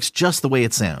 It works just the way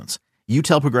it sounds. You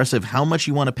tell Progressive how much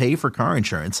you want to pay for car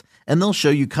insurance, and they'll show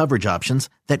you coverage options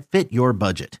that fit your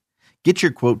budget. Get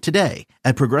your quote today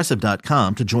at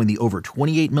Progressive.com to join the over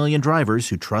 28 million drivers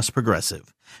who trust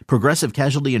Progressive. Progressive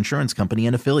Casualty Insurance Company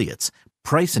and Affiliates.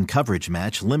 Price and coverage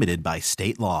match limited by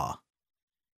state law.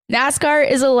 NASCAR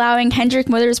is allowing Hendrick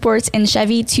Motorsports and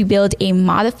Chevy to build a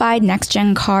modified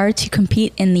next-gen car to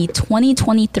compete in the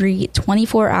 2023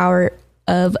 24-Hour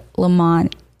of Le Mans.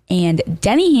 And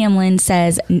Denny Hamlin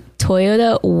says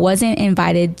Toyota wasn't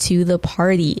invited to the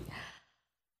party.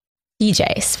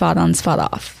 TJ, spot on, spot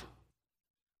off.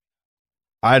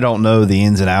 I don't know the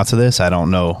ins and outs of this. I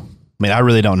don't know. I mean, I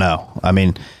really don't know. I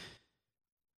mean,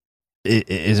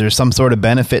 is there some sort of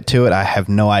benefit to it? I have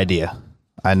no idea.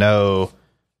 I know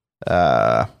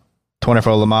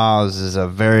 24 Le Mans is a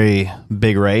very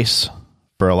big race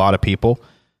for a lot of people.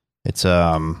 It's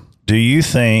Do you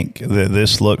think that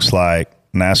this looks like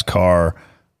NASCAR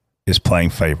is playing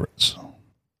favorites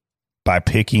by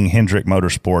picking Hendrick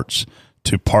Motorsports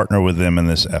to partner with them in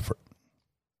this effort?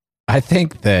 I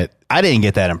think that I didn't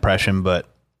get that impression, but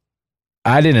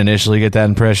I didn't initially get that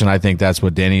impression. I think that's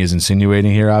what Denny is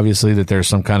insinuating here, obviously, that there's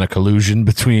some kind of collusion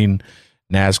between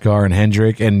NASCAR and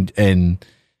Hendrick and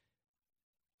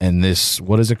this,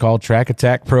 what is it called? Track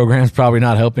Attack program is probably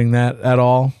not helping that at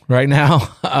all right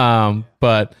now.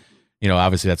 But,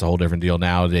 obviously that's a whole different deal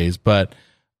nowadays. But,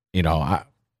 I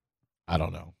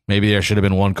don't know. Maybe there should have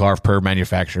been one car per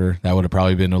manufacturer. That would have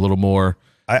probably been a little more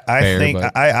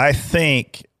fair, I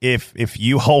think if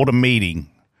you hold a meeting,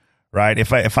 right?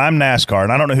 If I'm NASCAR,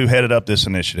 and I don't know who headed up this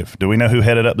initiative. Do we know who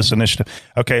headed up this initiative?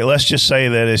 Okay, let's just say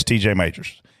that it's TJ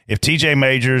Majors. If TJ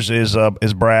Majors is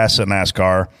brass at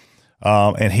NASCAR,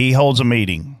 and he holds a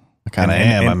meeting, I kind of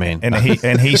am.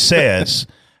 And he says,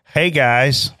 "Hey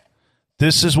guys,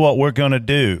 this is what we're going to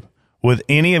do. Would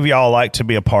any of y'all like to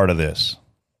be a part of this?"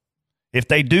 If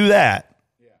they do that,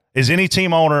 is any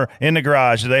team owner in the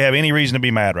garage, do they have any reason to be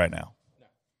mad right now?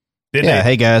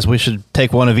 Hey guys, we should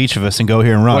take one of each of us and go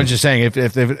here and run. I was just saying,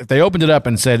 if they opened it up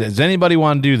and said, does anybody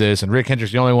want to do this? And Rick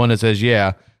Hendrick's the only one that says,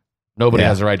 yeah, Nobody Yeah.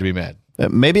 has the right to be mad.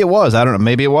 Maybe it was. I don't know.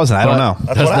 Maybe it wasn't. I don't know.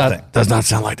 That's what I think. Does not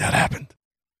sound like that happened.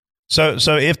 So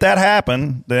if that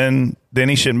happened, then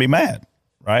he shouldn't be mad,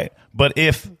 right? But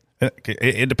if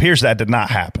it appears that did not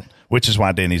happen, which is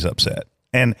why Denny's upset.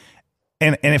 And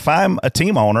if I'm a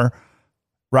team owner,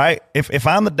 right? If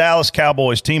I'm the Dallas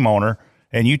Cowboys team owner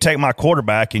and you take my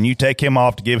quarterback and you take him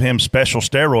off to give him special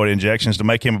steroid injections to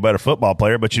make him a better football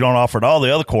player, but you don't offer it all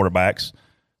the other quarterbacks,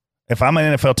 if I'm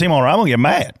an NFL team owner, I'm going to get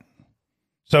mad.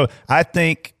 So I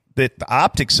think that the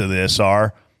optics of this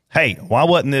are, hey, why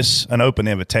wasn't this an open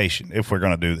invitation if we're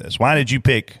going to do this? Why did you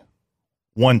pick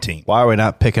one team? Why are we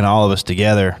not picking all of us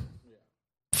together,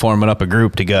 forming up a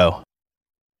group to go?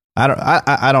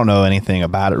 I don't know anything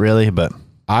about it really, but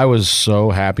I was so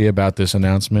happy about this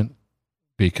announcement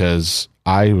because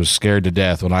I was scared to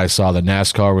death when I saw that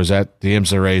NASCAR was at the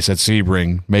IMSA race at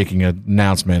Sebring making an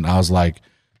announcement. I was like,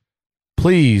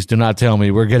 please do not tell me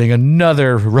we're getting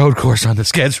another road course on the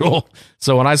schedule.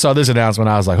 So when I saw this announcement,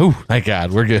 I was like, "Ooh, thank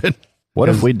God, we're good." what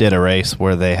if we did a race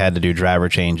where they had to do driver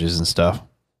changes and stuff,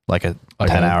 like a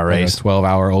 10-hour race, a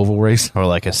 12-hour oval race, or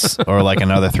like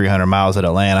another 300 miles at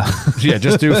Atlanta? Yeah,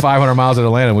 just do 500 miles at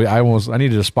Atlanta. I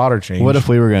needed a spotter change. What if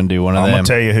we were going to do one of I'm them? going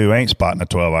to tell you who ain't spotting a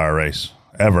 12-hour race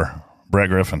ever. Brett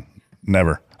Griffin.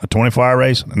 Never. A 24-hour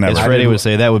race? Never. As Freddie would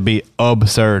say, that would be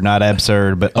absurd, not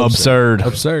absurd, but absurd.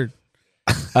 Absurd.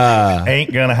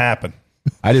 Ain't going to happen.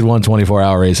 I did one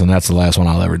 24-hour race, and that's the last one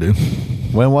I'll ever do.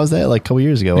 When was that? Like a couple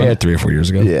years ago? Yeah, wasn't 3 or 4 years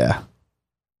ago. it? Yeah.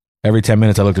 Every 10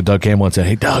 minutes, I looked at Doug Campbell and said,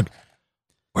 "Hey, Doug,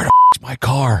 where the is my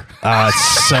car?"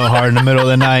 It's so hard in the middle of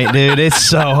the night, dude. It's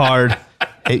so hard.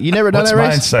 Hey, you never done What's that mine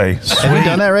race? say? Have you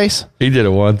done that race? He did it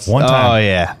once. One Oh, time.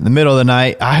 yeah. The middle of the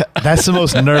night. That's the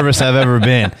most nervous I've ever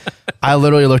been. I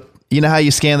literally looked, you know how you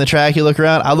scan the track, you look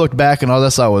around? I looked back and all I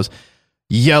saw was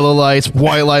yellow lights,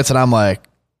 white lights, and I'm like,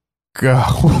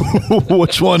 God,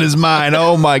 which one is mine?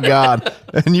 Oh, my God.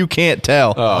 And you can't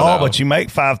tell. Oh, but you make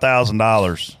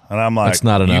 $5,000. And I'm like, That's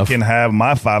not enough. You can have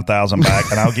my $5,000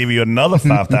 back, and I'll give you another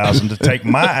 $5,000 to take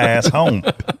my ass home.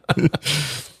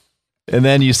 And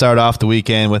then you start off the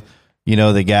weekend with,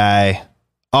 the guy,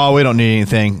 oh, we don't need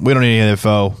anything. We don't need any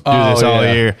info. Do this all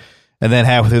yeah. year. And then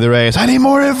halfway through the race, I need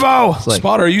more info. It's like,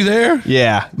 Spotter, are you there?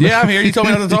 yeah. Yeah, I'm here. You told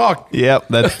me not to talk. Yep,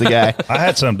 that's the guy. I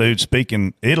had some dude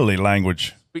speaking Italy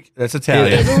language. That's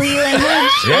Italian. Italy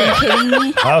language? Are you kidding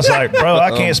me? I was like, bro,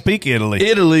 I can't speak Italy.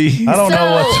 Italy. I don't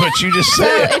know So- what you just So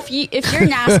said. if you're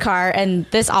NASCAR and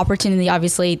this opportunity,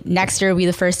 obviously next year will be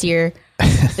the first year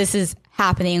this is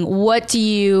happening, what do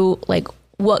you like?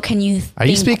 What can you? Are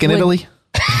you speaking Italy?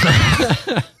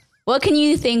 What can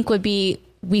you think would be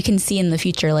we can see in the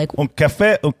future? Like, Un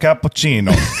caffè, un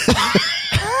cappuccino.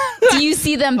 do you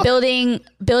see them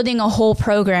building a whole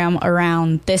program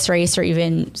around this race or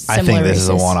even similar I think this races? is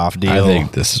a one-off deal. I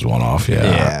think this is one off. Yeah.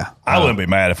 Yeah. I wouldn't be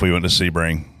mad if we went to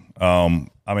Sebring.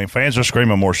 I mean, fans are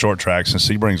screaming more short tracks, and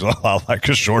Sebring's a lot like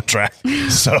a short track.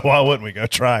 So why wouldn't we go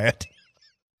try it?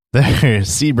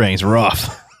 Sebring's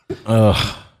rough.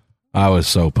 I was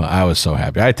so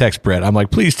happy. I text Brett. I'm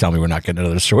like, please tell me we're not getting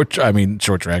another short track.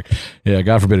 Yeah,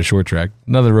 God forbid a short track.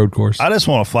 Another road course. I just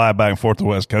want to fly back and forth to the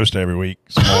West Coast every week.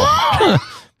 some more.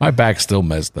 My back's still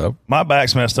messed up. My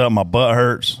back's messed up. My butt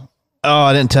hurts. Oh,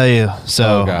 I didn't tell you.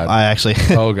 So Oh, God. I actually,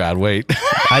 Oh, God, wait.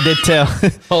 I did tell,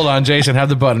 Hold on, Jason. Have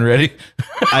the button ready.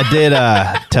 I did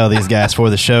tell these guys for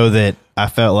the show that I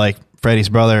felt like Freddie's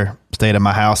brother stayed at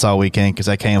my house all weekend because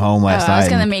I came home last I was night.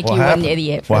 going to and make What you happened? an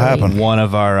idiot. What Freddie. happened? One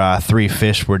of our 3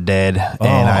 fish were dead,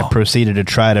 and I proceeded to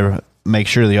try to make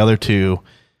sure the other 2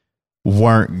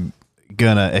 weren't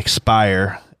gonna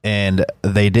expire, and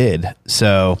they did.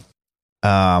 So,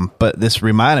 but this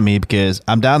reminded me because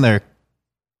I'm down there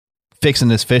fixing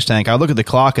this fish tank. I look at the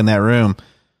clock in that room,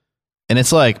 and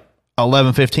it's like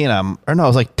 11:15. It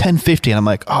was like 10:50. I'm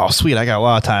like, oh sweet, I got a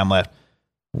lot of time left.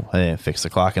 I didn't fix the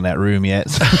clock in that room yet.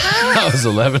 That was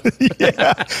 11.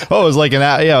 Yeah. Oh, it was like an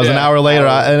hour. Yeah, it was an hour later.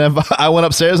 I went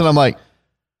upstairs and I'm like,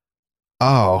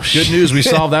 oh, Good news. We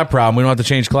solved that problem. We don't have to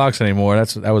change clocks anymore.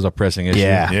 That was a pressing issue.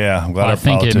 Yeah. Yeah, I'm glad I our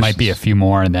think it politicians- might be a few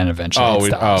more, and then eventually it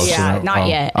stops. Yeah, so- not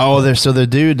yet. Oh, so the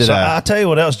dude that So I'll tell you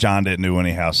what else John didn't do when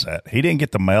he house sat. He didn't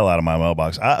get the mail out of my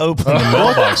mailbox. I opened the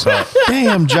mailbox up.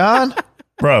 damn, John.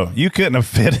 Bro, you couldn't have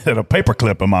fitted a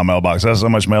paperclip in my mailbox. That's how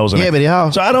much mail's in Yeah, it. but yeah.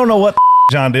 So I don't know what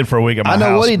John did for a week at my I know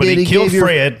house. what he but did. He killed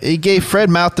Fred. He gave Fred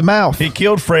mouth to mouth. He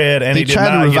killed Fred, and He he, did tried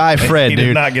to not revive get, Fred, He dude.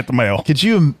 did not get the mail.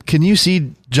 Can you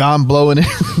see John blowing it?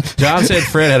 John said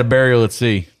Fred had a burial at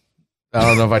sea. I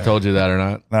don't know if I told you that or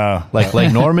not. No, like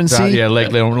Lake Norman John- Sea? yeah,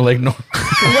 Lake Norman.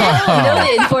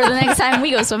 Noted for the next time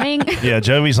we go swimming. Yeah,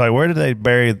 Jovi's like, where did they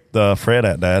bury the Fred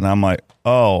at, Dad? And I'm like,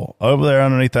 oh, over there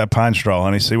underneath that pine straw,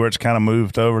 honey. See where it's kind of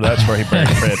moved over? That's where he buried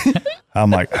Fred. I'm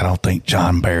like, I don't think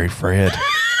John buried Fred.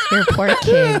 Your poor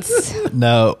kids.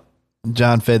 No,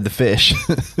 John fed the fish.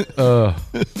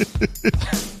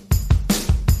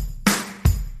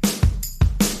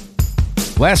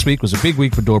 Last week was a big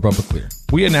week for Door Bumper Clear.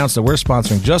 We announced that we're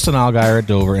sponsoring Justin Allgaier at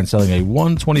Dover and selling a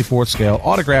 1/24 scale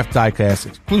autographed diecast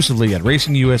exclusively at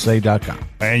RacingUSA.com.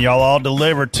 And y'all all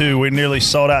delivered too. We nearly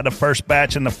sold out the first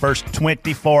batch in the first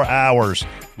 24 hours.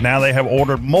 Now they have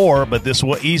ordered more, but this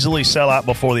will easily sell out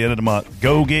before the end of the month.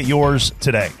 Go get yours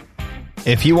today.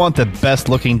 If you want the best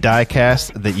looking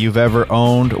diecast that you've ever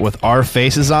owned with our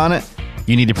faces on it,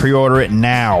 you need to pre-order it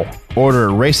now. Order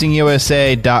at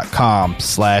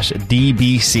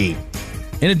RacingUSA.com/DBC.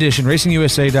 In addition,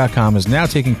 RacingUSA.com is now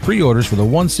taking pre-orders for the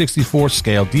 1/64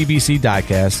 scale DBC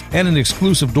diecast and an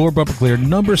exclusive Door Bumper Clear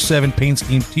number 7 paint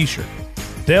scheme t-shirt.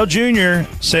 Dale Jr.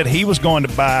 said he was going to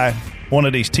buy one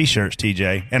of these t-shirts,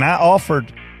 TJ, and I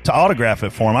offered to autograph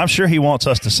it for him. I'm sure he wants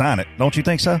us to sign it. Don't you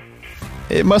think so?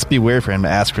 It must be weird for him to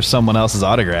ask for someone else's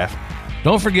autograph.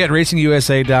 Don't forget,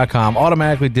 RacingUSA.com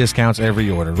automatically discounts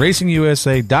every order.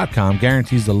 RacingUSA.com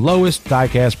guarantees the lowest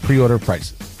diecast pre-order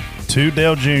prices. To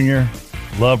Dale Jr.,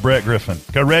 love Brett Griffin.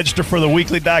 Go register for the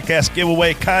weekly diecast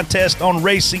giveaway contest on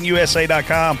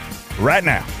RacingUSA.com right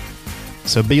now.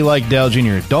 So be like Dale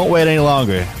Jr. Don't wait any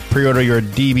longer. Pre-order your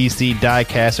DBC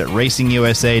diecast at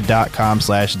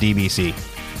RacingUSA.com/DBC.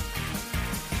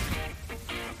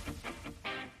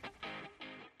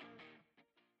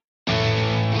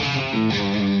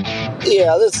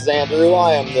 Yeah, this is Andrew.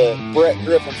 I am the Brett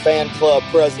Griffin Fan Club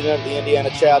president of the Indiana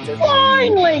chapter.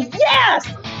 Finally, yes!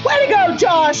 Way to go,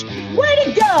 Josh! Way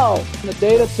to go! The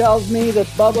data tells me that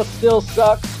Bubba still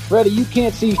sucks. Freddie, you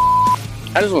can't see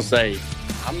I just want to say,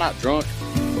 I'm not drunk.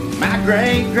 My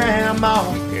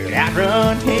great-grandma could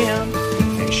outrun him,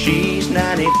 and she's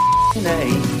 98.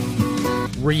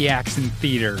 Reaction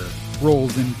Theater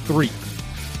rolls in 3,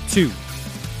 2,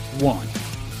 1.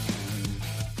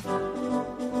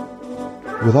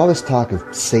 With all this talk of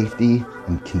safety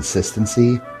and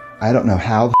consistency, I don't know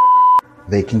how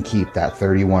they can keep that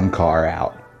 31 car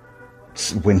out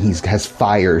when he has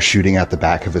fire shooting out the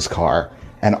back of his car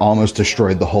and almost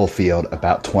destroyed the whole field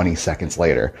about 20 seconds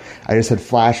later. I just had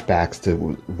flashbacks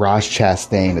to Ross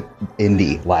Chastain at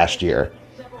Indy last year.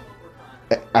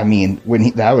 I mean,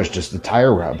 that was just a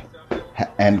tire rub.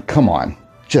 And come on,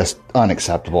 just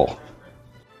unacceptable.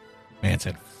 Man, it's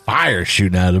had fire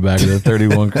shooting out of the back of the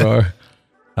 31 car.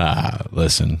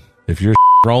 Listen, if you're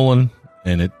rolling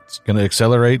and it's going to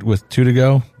accelerate with 2 to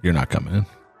go, you're not coming in.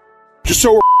 Just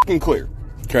so we're clear,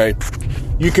 okay?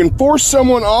 You can force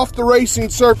someone off the racing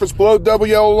surface below the double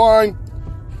yellow line,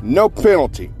 no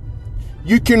penalty.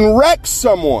 You can wreck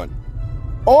someone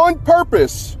on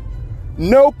purpose,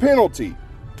 no penalty.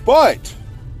 But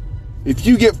if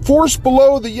you get forced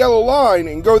below the yellow line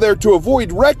and go there to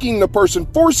avoid wrecking the person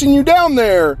forcing you down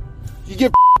there, you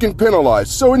get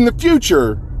penalized. So in the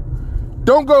future,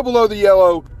 don't go below the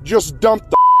yellow, just dump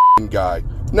the guy.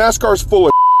 NASCAR's full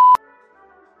of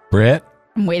Brett?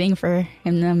 I'm waiting for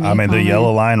him to I mean, the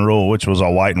yellow line rule, which was a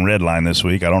white and red line this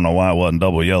week, I don't know why it wasn't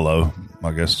double yellow.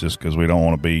 I guess just because we don't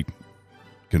want to be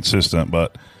consistent,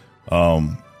 but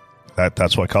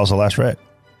that's what caused the last wreck.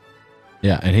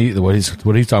 Yeah, and what he's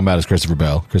talking about is Christopher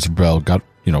Bell. Christopher Bell got,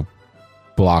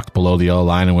 blocked below the yellow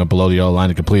line and went below the yellow line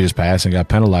to complete his pass and got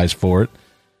penalized for it.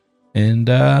 And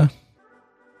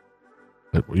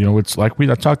it's like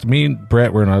I talked to me and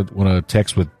Brett. We're on a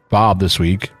text with Bob this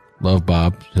week. Love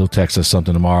Bob. He'll text us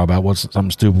something tomorrow about something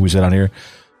stupid we said on here.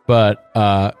 But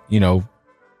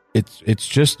it's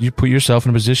just you put yourself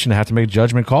in a position to have to make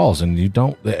judgment calls, and you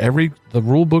don't. The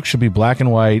rule book should be black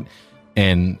and white,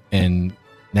 and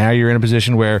now you're in a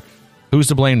position where who's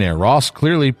to blame there? Ross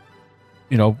clearly,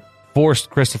 forced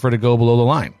Christopher to go below the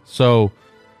line. So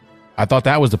I thought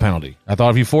that was the penalty. I thought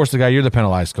if you force the guy, you're the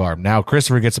penalized car. Now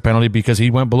Christopher gets a penalty because he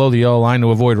went below the yellow line to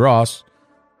avoid Ross.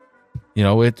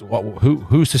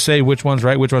 Who's to say which one's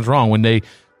right, which one's wrong?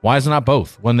 Why is it not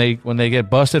both? When they get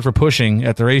busted for pushing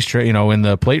at the racetrack, in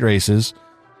the plate races,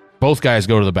 both guys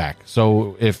go to the back.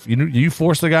 So if you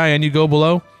force the guy and you go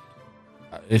below,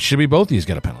 it should be both of you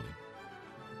get a penalty.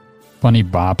 Funny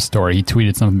Bob story. He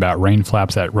tweeted something about rain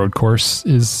flaps at road course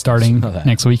is starting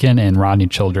next weekend, and Rodney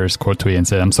Childers quote tweeted and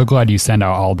said, "I'm so glad you sent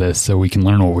out all this so we can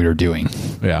learn what we were doing."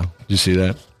 Yeah, did you see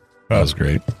that? That was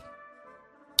great.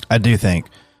 I do think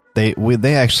they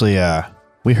actually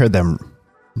we heard them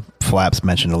flaps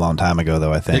mentioned a long time ago,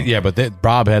 though. I think but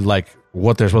Bob had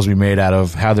what they're supposed to be made out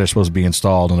of, how they're supposed to be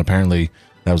installed, and apparently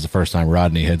That was the first time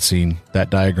Rodney had seen that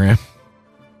diagram.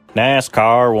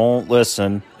 NASCAR won't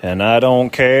listen, and I don't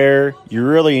care. You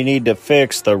really need to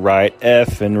fix the right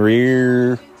effing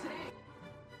rear.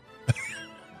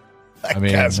 I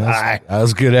mean, that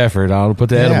was good effort. I'll put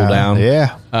the edible down.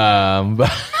 Yeah.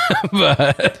 But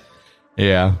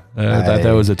yeah, I thought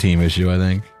that was a team issue, I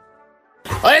think.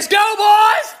 Let's go,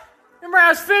 boys! Remember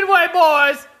how Fenway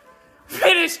boys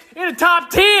finished in the top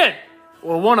 10?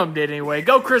 Well, one of them did anyway.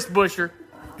 Go Chris Buescher.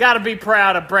 Got to be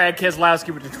proud of Brad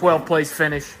Keselowski with the 12th place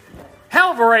finish.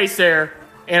 Hell of a race there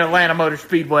in Atlanta Motor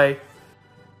Speedway.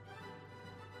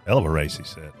 Hell of a race, he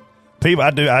said. People,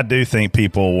 I do think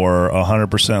people were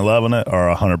 100% loving it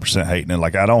or 100% hating it.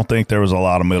 Like, I don't think there was a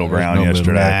lot of middle ground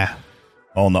yesterday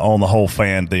on the whole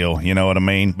fan deal. You know what I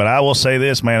mean? But I will say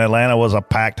this, man, Atlanta was a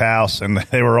packed house, and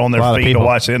they were on their feet to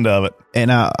watch the end of it.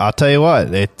 And I'll tell you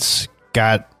what, it's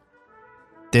a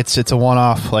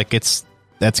one-off. Like,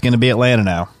 that's going to be Atlanta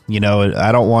now. You know,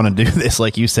 I don't want to do this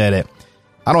like you said it.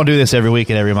 I don't do this every week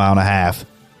at every mile and a half.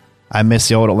 I miss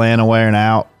the old Atlanta wearing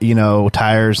out, you know,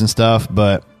 tires and stuff,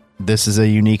 but this is a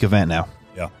unique event now.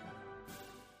 Yeah.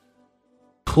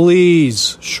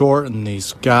 Please shorten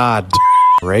these god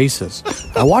races.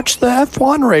 I watched the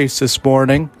F1 race this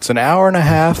morning. It's an hour and a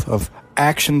half of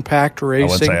action-packed racing.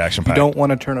 I wouldn't say action-packed. You don't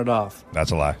want to turn it off. That's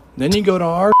a lie. Then you go to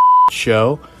our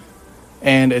show,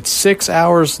 and it's 6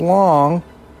 hours long,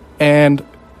 and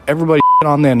everybody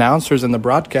on the announcers and the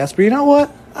broadcast. But you know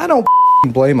what? I don't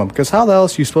blame them, because how the hell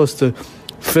is you supposed to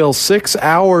fill 6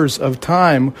 hours of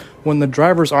time when the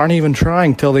drivers aren't even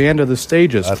trying till the end of the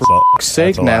stages? For fuck's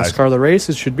sake, NASCAR, the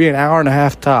races should be an hour and a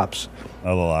half tops. That's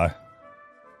a lie.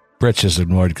 Brett's just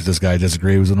ignored because this guy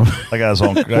disagrees with him. That guy's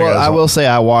on. Well, I will say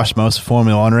I watched most of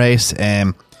Formula One race,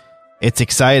 and it's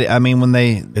exciting. I mean,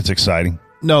 it's exciting.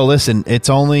 No, listen, it's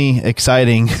only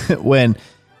exciting when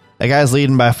a guy's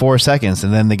leading by 4 seconds,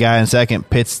 and then the guy in second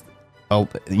pits,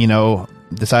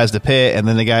 decides to pit, and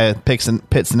then the guy pits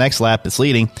the next lap that's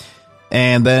leading,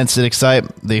 and then the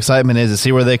excitement is to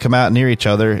see where they come out near each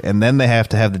other, and then they have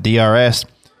to have the DRS,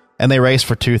 and they race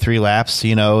for 2-3 laps,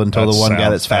 until the one guy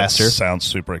that's faster. That sounds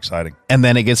super exciting. And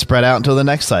then it gets spread out until the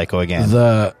next cycle again.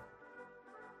 The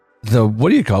what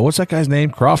do you call? What's that guy's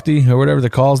name? Crofty or whatever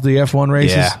that calls the F1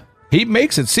 races. Yeah. He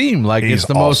makes it seem like He's it's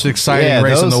the awesome. most exciting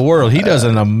race in the world. He does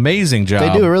an amazing job.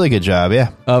 They do a really good job,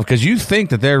 yeah. Because you think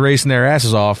that they're racing their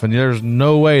asses off, and there's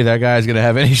no way that guy's going to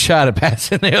have any shot at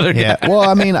passing the other guy. Yeah. Well,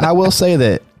 I mean, I will say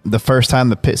that the first time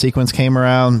the pit sequence came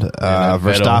around,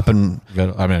 Verstappen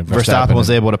was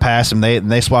able to pass him.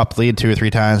 They swapped lead 2 or 3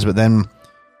 times, but then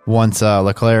once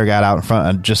Leclerc got out in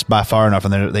front just by far enough,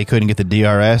 and they couldn't get the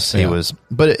DRS,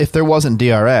 But if there wasn't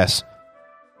DRS,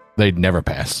 they'd never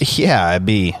pass. Yeah, it'd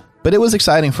be. But it was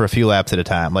exciting for a few laps at a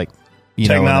time. Like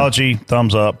technology,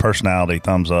 thumbs up. Personality,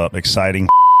 thumbs up. Exciting.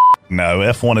 No,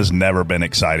 F1 has never been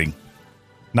exciting.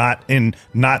 Not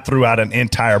throughout an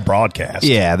entire broadcast.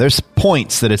 Yeah, there's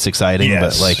points that it's exciting,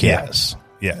 yes, but yes,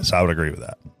 I would agree with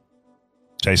that.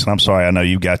 Jason, I'm sorry. I know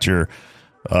you got your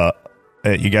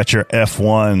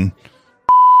F1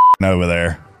 over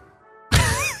there.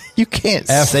 You can't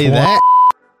F1. say that.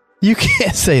 You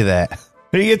can't say that.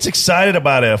 He gets excited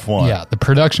about F1. Yeah, the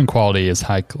production quality is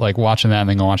high. Like watching that and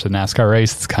then go watch the NASCAR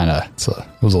race, it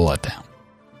was a letdown.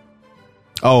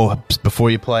 Oh, before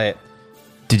you play it,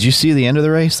 did you see the end of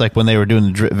the race? Like when they were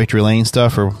doing the victory lane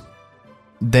stuff, or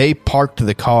they parked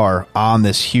the car on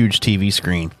this huge TV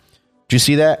screen. Did you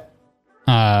see that?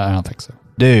 I don't think so.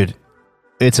 Dude,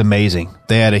 it's amazing.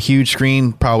 They had a huge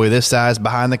screen, probably this size,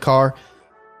 behind the car,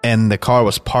 and the car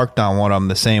was parked on one of them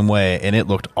the same way, and it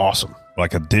looked awesome.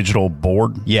 Like a digital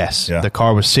board? Yes. Yeah. The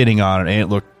car was sitting on it, and it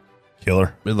looked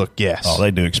killer. It looked, yes. Oh,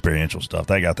 they do experiential stuff.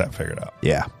 They got that figured out.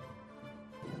 Yeah.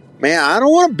 Man, I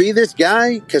don't want to be this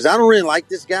guy because I don't really like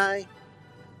this guy,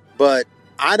 but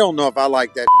I don't know if I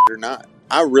like that or not.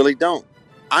 I really don't.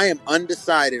 I am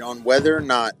undecided on whether or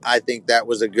not I think that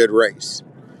was a good race.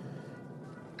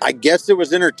 I guess it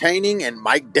was entertaining, and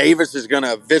Mike Davis is going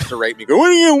to eviscerate me. Go, what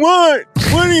do you want?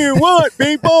 What do you want,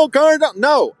 people?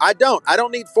 No, I don't. I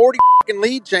don't need 40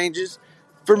 lead changes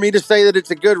for me to say that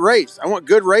it's a good race. I want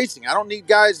good racing. I don't need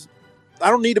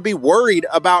to be worried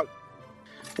about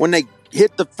when they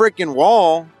hit the freaking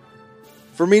wall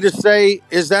for me to say,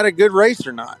 is that a good race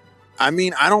or not? I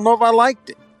mean, I don't know if I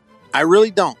liked it. I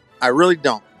really don't.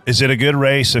 Is it a good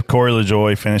race if Corey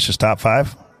LaJoie finishes top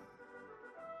 5?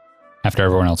 After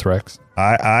everyone else wrecks?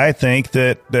 I think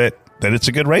that it's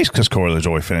a good race because Corey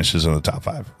LaJoie finishes in the top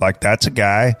 5. Like, that's a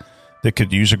guy that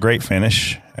could use a great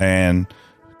finish and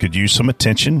could use some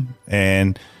attention.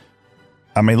 And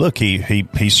I mean, look,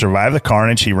 he survived the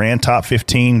carnage. He ran top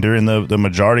 15 during the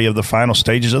majority of the final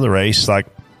stages of the race. Like,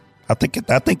 I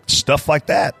think stuff like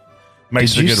that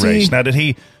makes it a good race. Now, did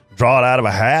he draw it out of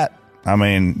a hat? I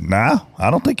mean, nah, I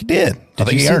don't think he did. I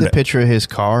think you he see earned the it. picture of his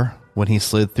car when he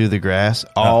slid through the grass?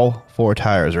 All 4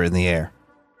 tires are in the air.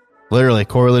 Literally,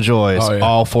 Corey LaJoy's,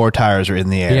 all 4 tires are in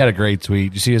the air. He had a great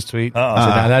tweet. Did you see his tweet? So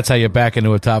Uh-uh. now that's how you back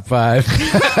into a top 5.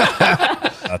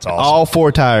 That's awesome. All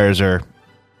 4 tires are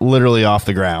literally off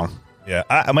the ground. Yeah,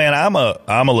 I'm a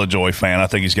LaJoy fan. I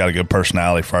think he's got a good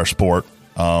personality for our sport.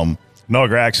 Noah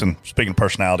Gragson, speaking of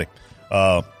personality,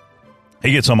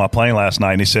 he gets on my plane last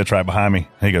night and he sits right behind me.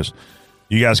 He goes,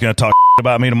 "You guys going to talk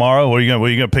about me tomorrow? What are you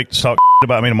going to pick to talk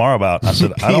about me tomorrow about?" I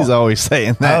said, He's always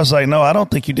saying that. I was like, "No, I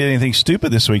don't think you did anything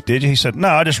stupid this week, did you?" He said, "No,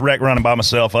 I just wrecked running by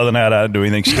myself. Other than that, I didn't do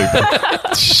anything stupid." I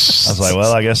was like,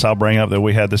 "Well, I guess I'll bring up that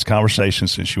we had this conversation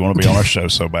since you want to be on our show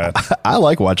so bad." I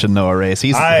like watching Noah race.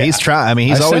 He's trying. I mean,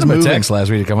 he's I always sent him moving. a text last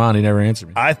week to come on. He never answered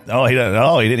me. He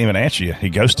didn't even answer you. He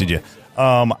ghosted you.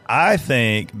 I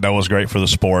think Noah's great for the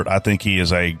sport. I think he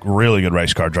is a really good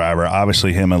race car driver.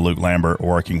 Obviously, him and Luke Lambert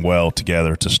working well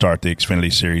together to start the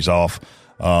Xfinity Series off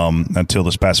until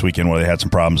this past weekend where they had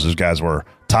some problems. Those guys were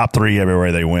top 3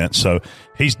 everywhere they went. So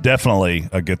he's definitely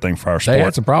a good thing for our sport. They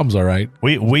had some problems, all right.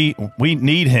 We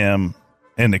need him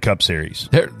in the Cup Series.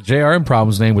 JRM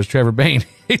Problem's name was Trevor Bayne.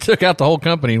 He took out the whole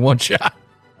company in one shot.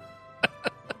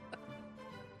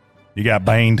 You got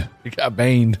baned. You got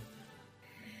baned.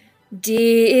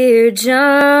 Dear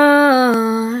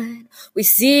John, we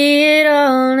see it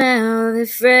all now that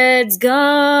Fred's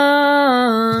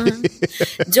gone.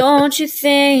 Don't you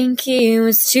think he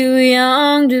was too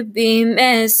young to be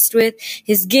messed with?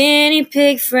 His guinea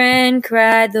pig friend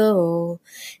cried the whole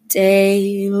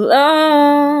day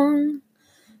long.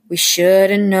 We should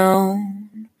have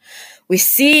known. We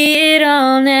see it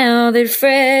all now that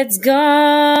Fred's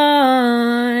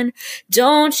gone.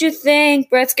 Don't you think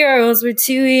Brett's girls were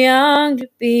too young to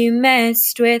be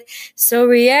messed with? So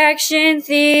Reaction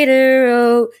Theater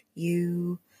wrote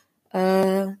you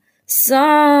a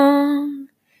song.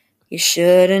 You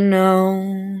should have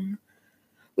known.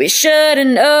 We should have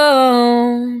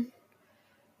known.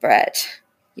 Brett,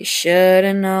 you should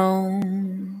have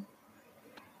known.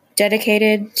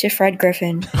 Dedicated to Fred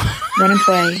Griffin. Run and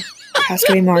Play. Passed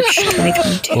away March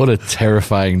 2022. What a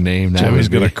terrifying name. Jimmy's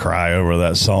going to cry over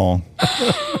that song.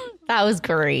 That was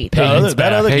great.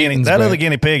 That other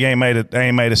guinea pig ain't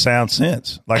made a sound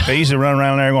since. Like they used to run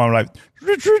around there going like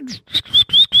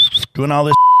doing all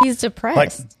this. He's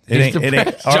depressed.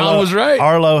 John was right.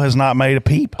 Arlo has not made a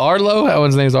peep. Arlo? That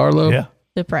one's name's Arlo? Yeah.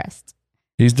 Depressed.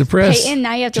 He's depressed. Peyton,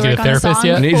 now you have to Did you work get a on a song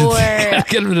therapist for yet?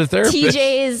 Get him to the therapist.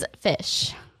 TJ's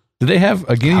Fish. Do they have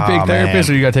a guinea pig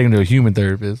therapist or you got to take him to a human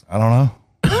therapist? I don't know.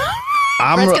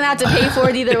 Brett's going to have to pay for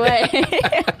it either way.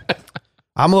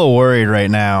 I'm a little worried right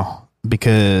now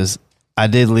because I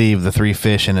did leave the 3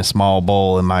 fish in a small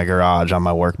bowl in my garage on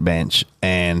my workbench,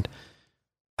 and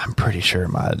I'm pretty sure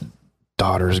my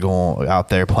daughter's going out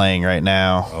there playing right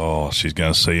now. Oh, she's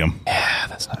going to see them. Yeah,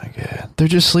 that's not good. They're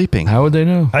just sleeping. How would they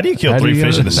know? How do you kill 3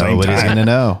 fish at the same time? Nobody's going to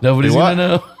know. Nobody's going to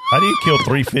know. How do you kill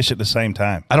 3 fish at the same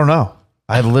time? I don't know.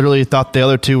 I literally thought the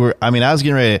other 2 were. I mean, I was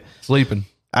getting ready to sleeping.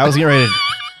 I was getting ready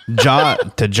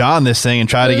to John this thing and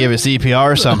try to give it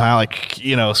CPR somehow, like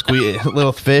squeeze a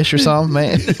little fish or something,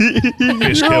 man.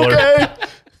 Fish killer.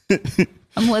 Okay?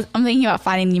 I'm thinking about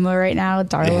Finding Nemo right now.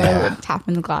 Darla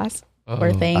tapping the glass.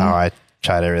 Poor thing. Oh, I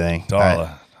tried everything.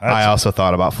 Darla. I also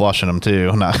thought about flushing them too.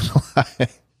 I'm not gonna lie.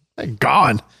 They're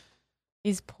gone.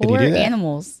 These poor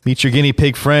animals. Meet your guinea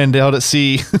pig friend out at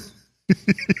sea.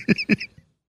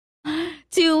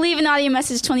 To leave an audio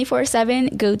message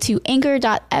 24/7, go to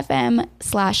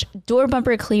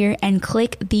anchor.fm/doorbumperclear and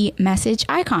click the message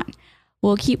icon.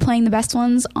 We'll keep playing the best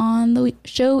ones on the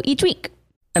show each week.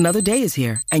 Another day is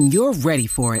here, and you're ready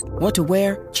for it. What to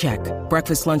wear? Check.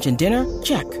 Breakfast, lunch, and dinner?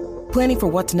 Check. Planning for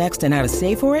what's next and how to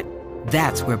save for it?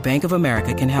 That's where Bank of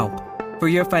America can help. For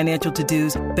your financial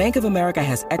to-dos, Bank of America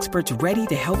has experts ready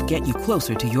to help get you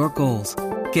closer to your goals.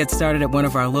 Get started at one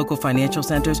of our local financial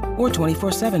centers or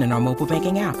 24/7 in our mobile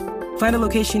banking app. Find a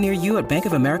location near you at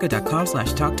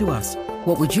bankofamerica.com/talktous.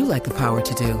 What would you like the power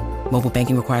to do? Mobile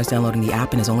banking requires downloading the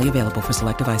app and is only available for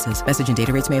select devices. Message and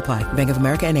data rates may apply. Bank of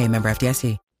America NA, member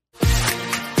FDIC.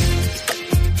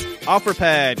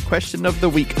 OfferPad question of the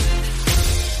week.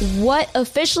 What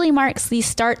officially marks the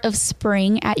start of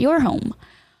spring at your home?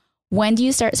 When do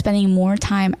you start spending more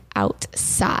time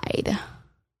outside?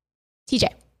 TJ.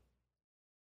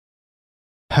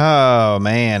 Oh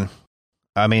man.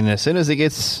 I mean, as soon as it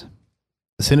gets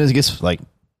like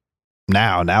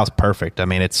now's perfect. I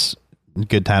mean, it's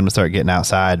good time to start getting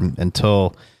outside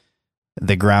until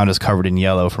the ground is covered in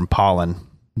yellow from pollen.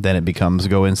 Then it becomes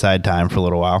go inside time for a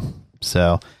little while.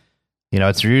 So,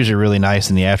 it's usually really nice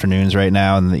in the afternoons right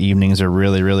now, and the evenings are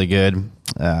really, really good.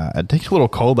 I think a little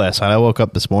cold last night. I woke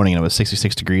up this morning and it was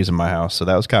 66 degrees in my house, so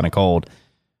that was kind of cold.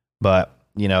 But,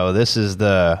 this is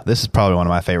probably one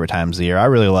of my favorite times of the year. I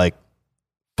really like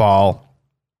fall.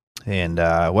 And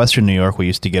Western New York, we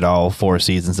used to get all 4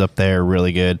 seasons up there,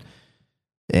 really good.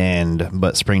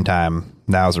 But springtime,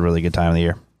 now is a really good time of the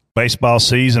year. Baseball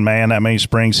season, man, that means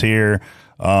spring's here.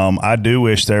 I do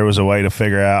wish there was a way to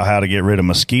figure out how to get rid of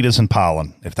mosquitoes and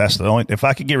pollen. If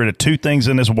I could get rid of 2 things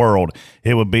in this world,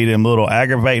 it would be them little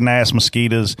aggravating ass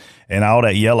mosquitoes and all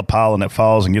that yellow pollen that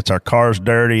falls and gets our cars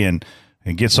dirty and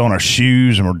gets on our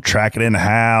shoes, and we're tracking in the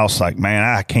house. Like, man,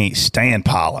 I can't stand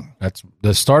pollen. That's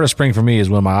the start of spring for me is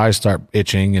when my eyes start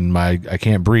itching and I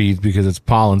can't breathe because it's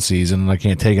pollen season and I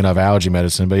can't take enough allergy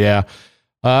medicine. But yeah,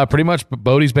 pretty much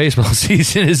Bodie's baseball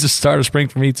season is the start of spring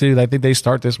for me too. I think they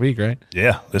start this week, right?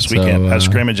 Yeah, this weekend. Had a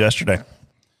scrimmage yesterday.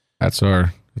 That'll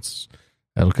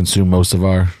consume most of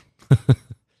our,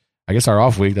 I guess, our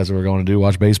off week. That's what we're going to do,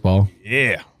 watch baseball.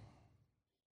 Yeah.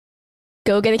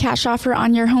 Go get a cash offer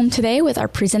on your home today with our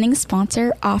presenting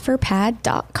sponsor,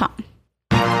 OfferPad.com.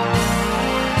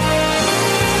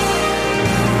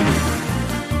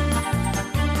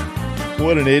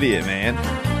 What an idiot, man.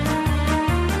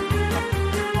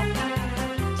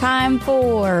 Time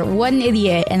for What an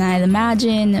Idiot. And I'd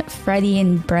imagine Freddie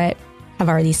and Brett have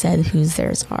already said whose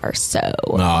theirs are. So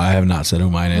no, I have not said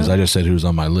who mine is. I just said who's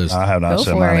on my list. I have not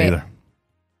said mine either.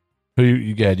 Who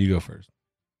you go first.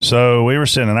 So we were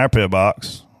sitting in our pit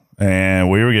box,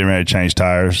 and we were getting ready to change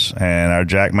tires, and our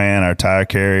jack man, our tire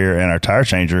carrier, and our tire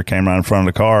changer came right in front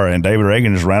of the car, and David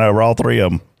Reagan just ran over all 3 of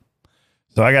them.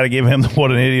 So I got to give him the What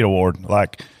an Idiot award.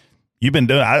 Like, you've been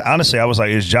doing. Honestly, I was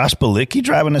like, is Josh Bilicki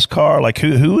driving this car? Like,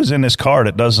 who is in this car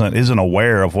that isn't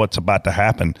aware of what's about to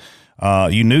happen?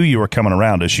 You knew you were coming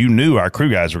around us. You knew our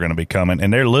crew guys were going to be coming,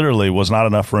 and there literally was not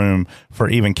enough room for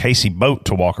even Casey Boat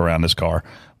to walk around this car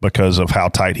because of how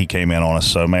tight he came in on us.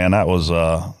 So, man, that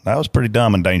was pretty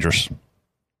dumb and dangerous.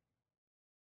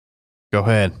 Go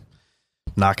ahead.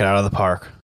 Knock it out of the park.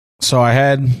 So I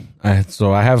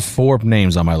have 4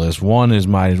 names on my list. One is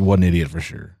my What an Idiot for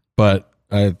sure. But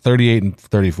 38 and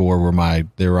 34 were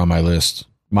on my list.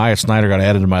 Maya Snyder got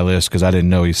added to my list because I didn't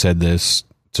know he said this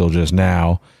till just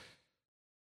now.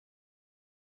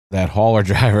 That hauler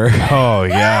driver. Oh,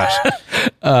 gosh.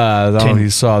 He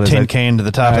saw this. Tin can to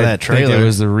the top of that trailer. I think it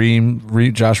was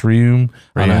the Josh Reum,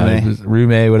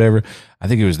 whatever. I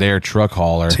think it was their truck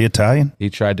hauler. Is he Italian? He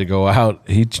tried to go out.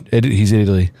 He's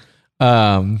Italy.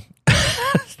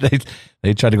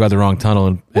 They tried to go out the wrong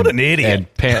tunnel. What an idiot.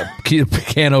 And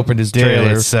can't open his trailer.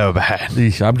 Dude, it's so bad.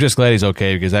 I'm just glad he's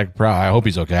okay because I hope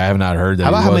he's okay. I have not heard that.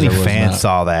 How about how many fans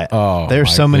saw that? Oh,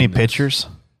 there's so many pictures.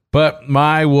 But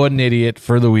my What an Idiot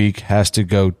for the week has to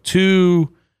go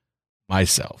to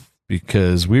myself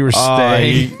because we were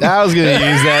staying. I was going to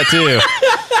use that too.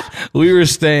 We were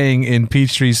staying in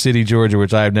Peachtree City, Georgia,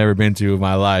 which I have never been to in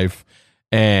my life.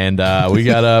 And we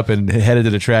got up and headed to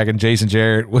the track, and Jason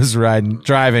Jarrett was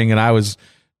driving, and I was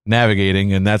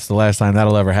navigating. And that's the last time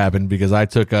that'll ever happen because I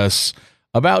took us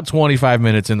about 25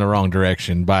 minutes in the wrong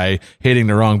direction by hitting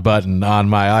the wrong button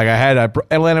on I had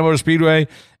Atlanta Motor Speedway,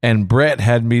 and Brett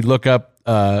had me look up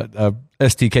a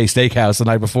STK Steakhouse the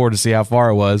night before to see how far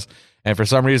it was. And for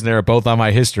some reason, they were both on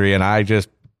my history, and I just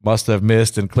must have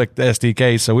missed and clicked the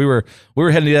STK. So we were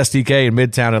heading to STK in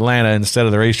Midtown Atlanta instead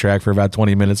of the racetrack for about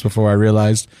 20 minutes before I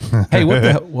realized, hey, what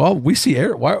the hell? Well, we see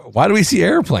why do we see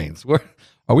airplanes?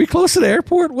 Are we close to the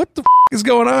airport? What the is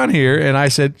going on here? And I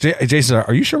said, Jason,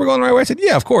 are you sure we're going the right way? I said,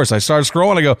 yeah, of course. I started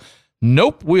scrolling. I go,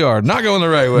 nope, we are not going the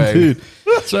right way.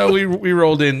 So we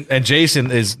rolled in, and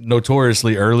Jason is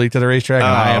notoriously early to the racetrack,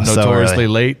 and I am notoriously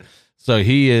late. So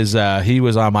he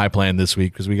was on my plan this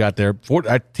week because we got there.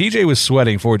 TJ was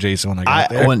sweating for Jason when I got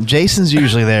there. When Jason's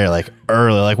usually there, like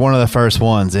early, like one of the first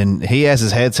ones, and he has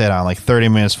his headset on like 30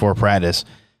 minutes before practice.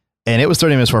 And it was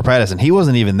 30 minutes before practice, and he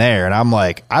wasn't even there. And I'm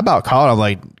like, I about called him,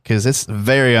 like, because it's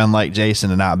very unlike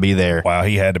Jason to not be there. Wow,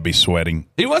 he had to be sweating.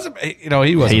 He wasn't, he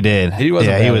wasn't. He did. He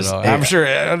wasn't. Yeah, he was. I'm sure,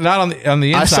 not on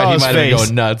the inside, he might have been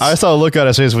going nuts. I saw a look on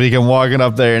his face when he came walking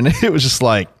up there, and it was just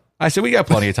like. I said, we got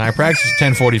plenty of time. Practice is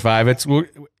 10:45.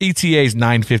 ETA's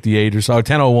 9:58 or so,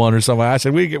 10:01 or something. I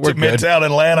said, we're good. Midtown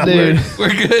Atlanta. Dude.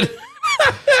 We're good.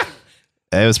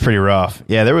 It was pretty rough.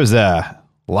 Yeah, there was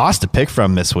lots to pick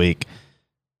from this week.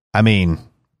 I mean,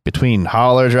 between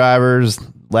hauler drivers,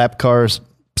 lap cars,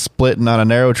 splitting on a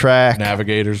narrow track.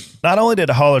 Navigators. Not only did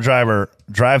a hauler driver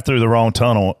drive through the wrong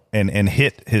tunnel and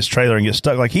hit his trailer and get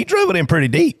stuck, like he drove it in pretty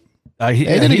deep. He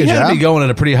had to be going at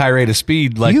a pretty high rate of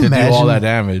speed, like to do all that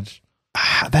damage.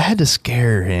 That had to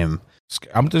scare him.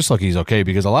 I'm just lucky he's okay,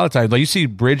 because a lot of times, like you see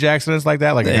bridge accidents like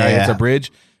that, like a guy hits a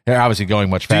bridge, they're obviously going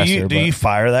much faster. Do you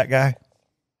fire that guy?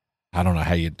 I don't know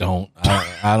how you don't.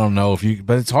 I don't know if you,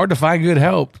 but it's hard to find good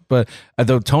help. But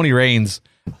though Tony Raines,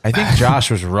 I think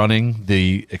Josh was running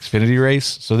the Xfinity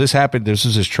race. So this happened. This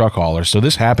is his truck hauler. So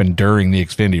this happened during the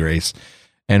Xfinity race,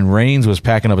 and Raines was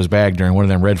packing up his bag during one of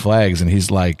them red flags, and he's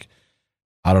like,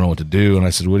 I don't know what to do. And I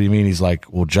said, what do you mean? He's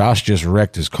like, well, Josh just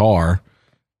wrecked his car,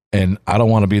 and I don't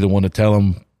want to be the one to tell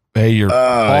him, hey, your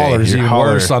hauler's even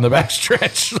worse on the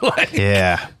backstretch. Like,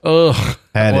 yeah. Ugh.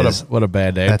 What a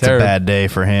bad day. That's a bad day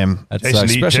for him.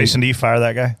 Jason, do you fire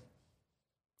that guy?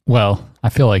 Well, I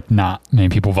feel like not many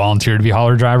people volunteer to be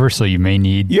hauler drivers, so you may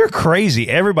need... You're crazy.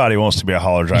 Everybody wants to be a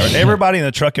hauler driver. Everybody in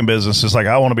the trucking business is like,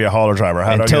 I want to be a hauler driver.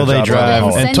 How until do I they drive,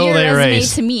 until Send they your resume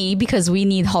race. to me, because we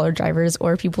need hauler drivers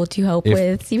or people to help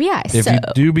with CBI. If you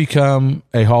do become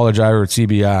a hauler driver at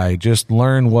CBI, just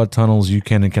learn what tunnels you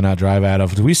can and cannot drive out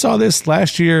of. We saw this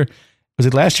last year. Was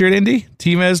it last year at Indy?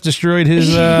 T-Mez destroyed his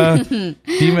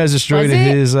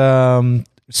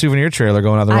souvenir trailer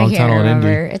going out the wrong tunnel at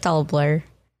Indy. It's all a blur.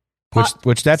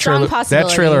 Which that trailer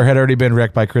had already been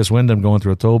wrecked by Chris Wyndham going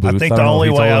through a toll booth. I think the only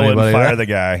way I wouldn't fire the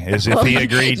guy is if he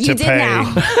agreed to pay.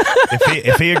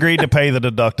 if he agreed to pay the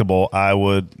deductible, I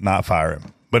would not fire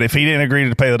him. But if he didn't agree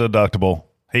to pay the deductible,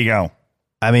 he gone.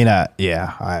 I mean, I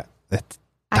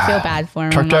feel bad for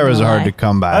him. Truck drivers are hard to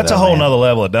come by. That's a whole nother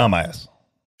level of dumbass.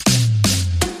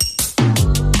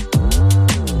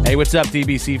 Hey, what's up,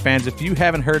 DBC fans? If you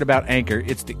haven't heard about Anchor,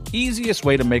 it's the easiest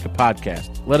way to make a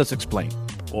podcast. Let us explain.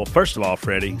 Well, first of all,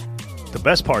 Freddie, the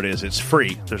best part is it's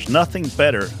free. There's nothing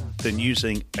better than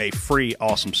using a free,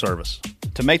 awesome service.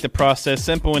 To make the process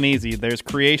simple and easy, there's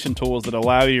creation tools that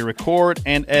allow you to record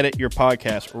and edit your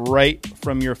podcast right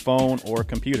from your phone or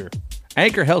computer.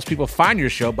 Anchor helps people find your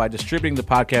show by distributing the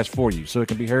podcast for you, so it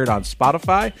can be heard on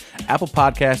Spotify, Apple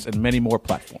Podcasts, and many more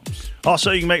platforms.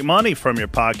 Also, you can make money from your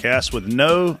podcast with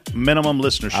no minimum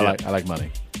listenership. I like money.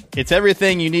 It's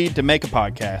everything you need to make a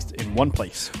podcast in one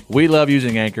place. We love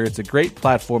using Anchor. It's a great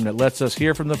platform that lets us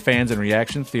hear from the fans in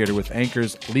Reaction Theater with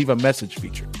Anchor's Leave a Message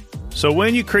feature. So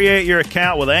when you create your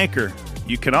account with Anchor,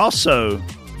 you can also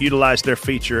utilize their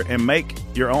feature and make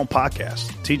your own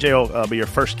podcast. TJ will be your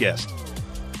first guest.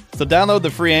 So download the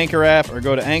free Anchor app or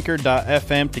go to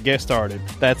anchor.fm to get started.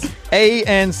 That's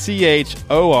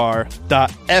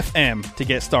ANCHOR.FM to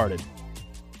get started.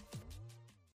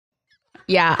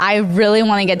 Yeah, I really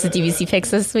want to get to DVC picks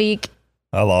this week.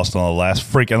 I lost on the last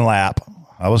freaking lap.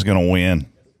 I was going to win.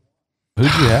 Who'd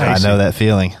you have? I know that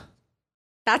feeling.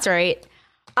 That's right.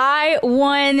 I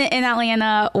won in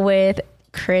Atlanta with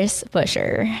Chris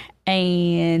Buescher.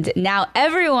 And now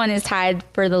everyone is tied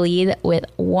for the lead with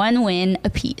one win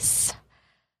apiece.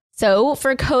 So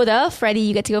for Coda, Freddie,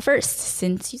 you get to go first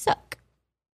since you suck.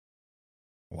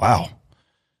 Wow.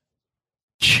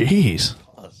 Jeez.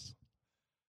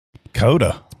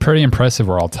 Coda. It's pretty impressive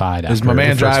we're all tied. Is my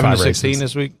man driving to 16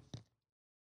 this week?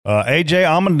 AJ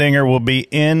Allmendinger will be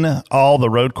in all the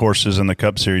road courses in the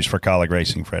Cup Series for Colleague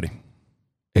Racing, Freddie.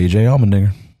 AJ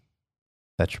Allmendinger.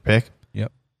 That's your pick?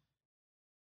 Yep.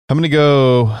 I'm going to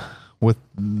go with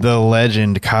the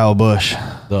legend, Kyle Busch.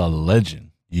 The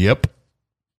legend. Yep.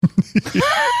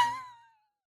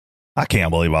 I can't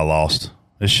believe I lost.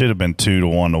 It should have been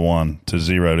 2-1 to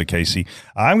 0 to Casey.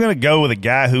 I'm going to go with a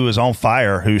guy who is on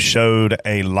fire, who showed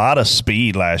a lot of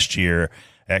speed last year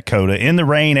at COTA in the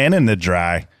rain and in the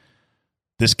dry.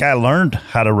 This guy learned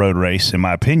how to road race, in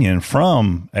my opinion,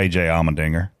 from AJ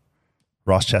Allmendinger,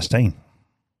 Ross Chastain.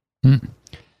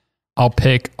 I'll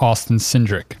pick Austin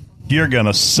Cindric. You're going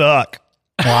to suck.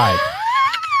 Why?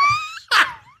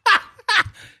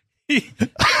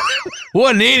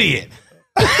 What an idiot.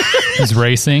 He's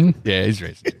racing. Yeah, he's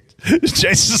racing.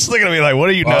 Jason's just looking at me like, what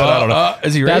do you know? I don't know.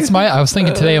 Is he racing? I was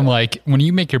thinking today, I'm like, when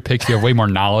you make your picks, you have way more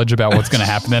knowledge about what's going to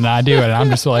happen than I do. And I'm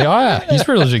just like, oh, yeah, he's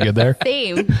really good there.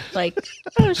 Same. Like,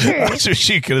 oh, sure. I wish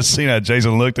you could have seen how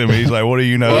Jason looked at me. He's like, what do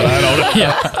you know? I don't know.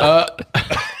 Yeah.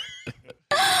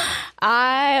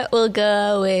 I will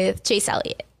go with Chase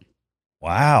Elliott.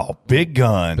 Wow. Big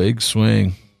gun. Big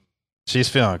swing. She's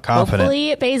feeling confident. Hopefully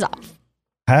it pays off.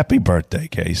 Happy birthday,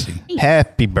 Casey.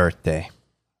 Happy birthday.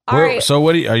 All right. So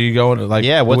what are you going to, like?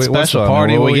 Yeah, what's special? the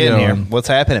party? What are we getting here? What's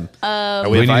happening? Are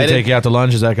we need to take you out to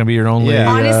lunch? Is that going to be your only? Yeah.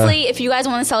 Honestly, if you guys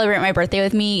want to celebrate my birthday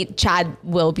with me, Chad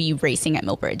will be racing at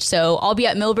Millbridge. So I'll be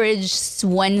at Millbridge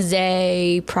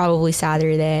Wednesday, probably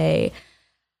Saturday.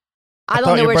 I don't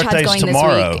thought know your where Chad's birthday's going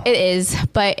tomorrow. this week. It is,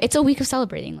 but it's a week of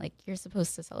celebrating. Like, you're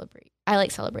supposed to celebrate. I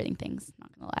like celebrating things, not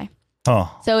going to lie.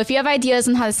 Oh. So if you have ideas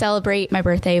on how to celebrate my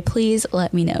birthday, please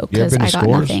let me know, You because ever been I to got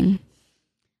Scores? nothing.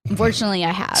 Unfortunately,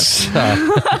 I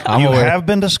have. You have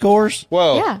been to Scores?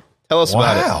 Whoa. Yeah. Tell us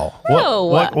about it. Wow. No.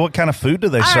 What kind of food do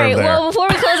they All serve right. there? Well, before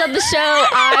we close up the show,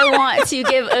 I want to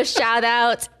give a shout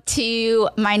out to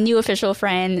my new official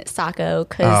friend, Sacco,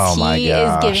 because he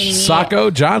is giving me Sacco?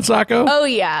 John Sacco? Oh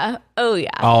yeah.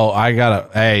 Oh, I gotta.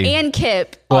 Hey. And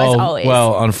Kip, as always.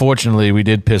 Well, unfortunately, we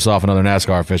did piss off another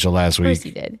NASCAR official last week. course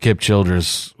he did. Kip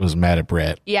Childress was mad at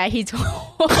Brett. Yeah, he told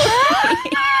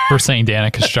For saying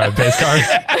Danica should drive pace car.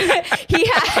 he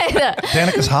had.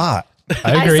 Danica's hot.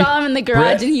 I agree. I saw him in the garage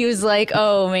Brett. and he was like,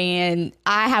 "Oh man,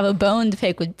 I have a bone to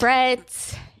pick with Brett."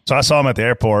 So I saw him at the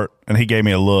airport, and he gave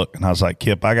me a look, and I was like,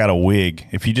 Kip, I got a wig.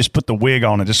 If you just put the wig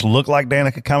on and just look like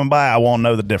Danica coming by, I won't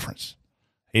know the difference.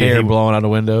 Hair blowing out the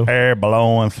window. Hair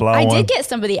blowing, I flowing. did get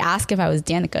somebody ask if I was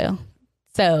Danica.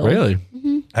 So Really?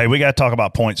 Hey, we got to talk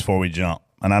about points before we jump.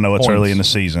 And I know it's Points. early in the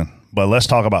season, but let's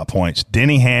talk about points.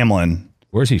 Denny Hamlin,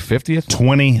 Where's he, 50th?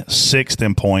 26th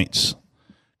in points.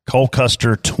 Cole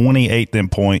Custer, 28th in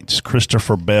points.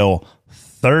 Christopher Bell,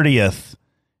 30th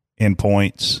in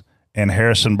points. And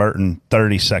Harrison Burton,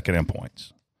 32nd in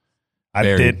points.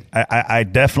 I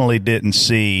definitely didn't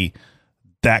see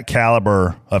that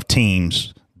caliber of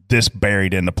teams this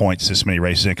buried in the points this many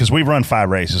races in, because we've run 5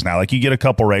 races now. Like, you get a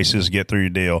couple races, get through your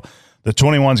deal. The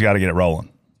 21's got to get it rolling.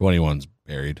 21's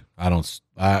buried. Like It's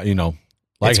going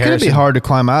to be Harrison- hard to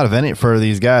climb out of any for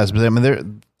these guys. But I mean, they're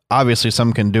obviously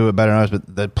some can do it better than others.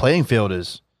 But the playing field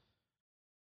is.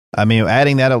 I mean,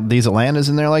 adding these Atlantas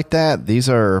in there like that, these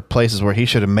are places where he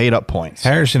should have made up points.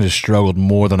 Harrison has struggled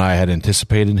more than I had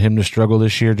anticipated him to struggle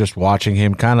this year. Just watching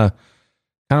him, kind of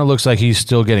looks like he's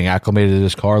still getting acclimated to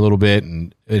this car a little bit,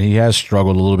 and he has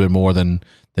struggled a little bit more than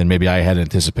maybe I had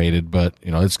anticipated. But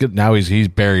it's good. Now he's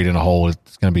buried in a hole.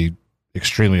 It's going to be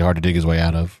extremely hard to dig his way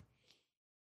out of.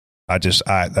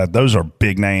 Those are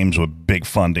big names with big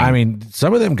funding. I mean,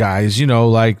 some of them guys,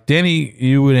 like Denny,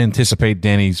 you would anticipate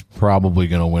Denny's probably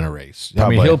going to win a race.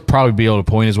 Probably. I mean, he'll probably be able to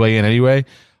point his way in anyway.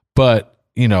 But,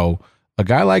 a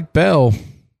guy like Bell,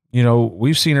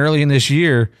 we've seen early in this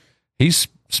year, he's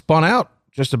spun out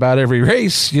just about every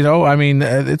race. I mean,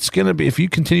 it's going to be, if you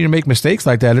continue to make mistakes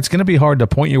like that, it's going to be hard to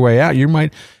point your way out.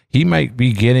 He might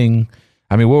be getting,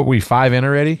 I mean, what were we, 5 in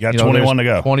already? You got 21 to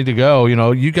go. 20 to go.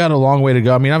 You got a long way to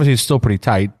go. I mean, obviously it's still pretty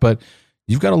tight, but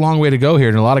you've got a long way to go here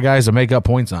and a lot of guys to make up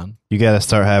points on. You got to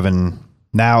start having.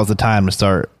 Now is the time to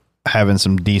start having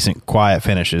some decent, quiet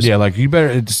finishes. Yeah, like you better.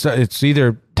 It's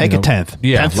either take a 10th.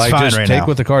 Yeah, 10th is like fine just right take now.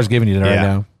 what the car's giving you right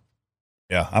now.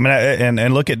 Yeah, I mean,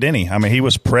 and look at Denny. I mean, he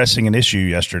was pressing an issue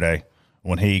yesterday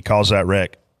when he caused that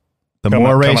wreck. The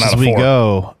more races we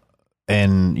go,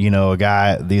 and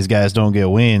these guys don't get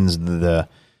wins, the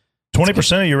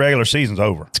 20% of your regular season's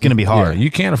over. It's going to be hard. Yeah,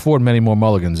 you can't afford many more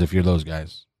mulligans if you're those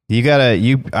guys.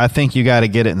 I think you got to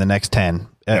get it in the next 10.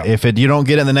 Yeah. If you don't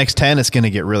get it in the next 10, it's going to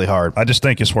get really hard. I just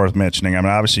think it's worth mentioning. I mean,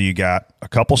 obviously you got a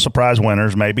couple surprise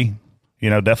winners, maybe.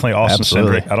 Definitely Austin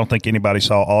Absolutely. Cindric. I don't think anybody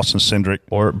saw Austin Cindric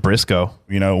or Briscoe,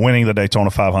 winning the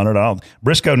Daytona 500.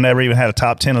 Briscoe never even had a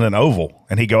top 10 in an oval,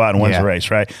 and he go out and wins the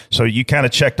race, right? So you kind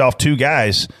of checked off 2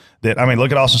 guys that, I mean,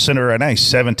 look at Austin Cindric right now. He's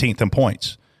 17th in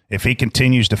points. If he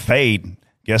continues to fade,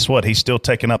 guess what? He's still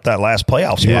taking up that last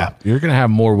playoff spot. Yeah, you're going to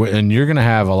have more, and you're going to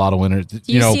have a lot of winners. Do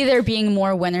you see there being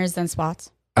more winners than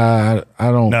spots? I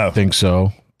don't think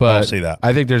so. But I don't see that.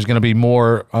 I think there's going to be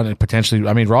more potentially.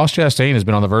 I mean, Ross Chastain has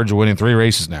been on the verge of winning 3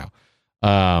 races now.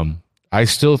 I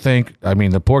still think, I mean,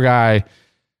 the poor guy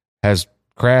has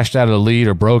crashed out of the lead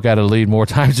or broke out of the lead more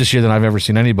times this year than I've ever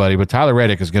seen anybody. But Tyler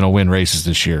Reddick is going to win races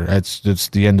this year. It's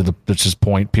the end of it's just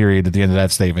point period at the end of that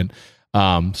statement.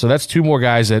 So that's 2 more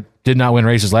guys that did not win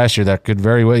races last year that could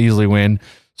very well easily win.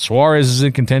 Suarez is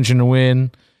in contention to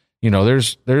win.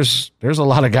 There's a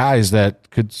lot of guys that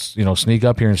could, sneak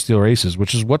up here and steal races,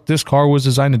 which is what this car was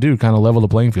designed to do, kind of level the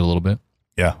playing field a little bit.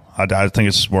 Yeah, I think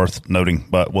it's worth noting,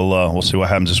 but we'll see what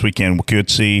happens this weekend. We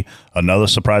could see another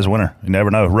surprise winner. You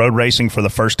never know. Road racing for the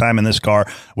first time in this car.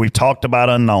 We've talked about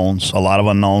unknowns, a lot of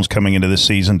unknowns coming into this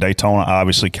season. Daytona,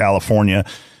 obviously, California,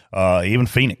 even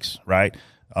Phoenix, right?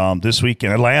 This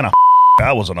weekend, Atlanta,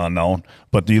 that was an unknown.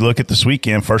 But do you look at this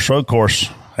weekend, first road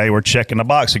course, hey, we're checking the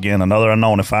box again, another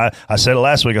unknown. I said it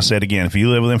last week, I said it again. If you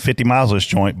live within 50 miles of this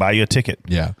joint, buy you a ticket.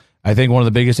 Yeah. I think one of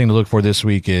the biggest things to look for this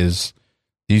week is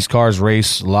these cars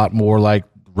race a lot more like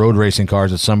road racing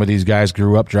cars that some of these guys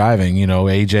grew up driving.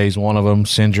 AJ's one of them.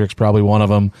 Cindric's probably one of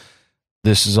them.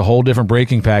 This is a whole different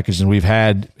braking package than we've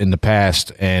had in the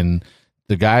past, and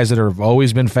the guys that have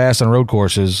always been fast on road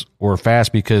courses were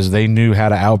fast because they knew how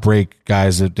to outbrake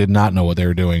guys that did not know what they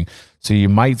were doing. So you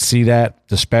might see that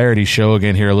disparity show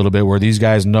again here a little bit, where these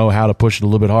guys know how to push it a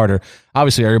little bit harder.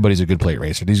 Obviously, everybody's a good plate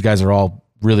racer. These guys are all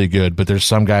really good, but there's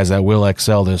some guys that will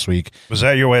excel this week. Was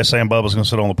that your way of saying Bubba's going to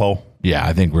sit on the pole? Yeah,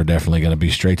 I think we're definitely going to be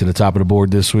straight to the top of the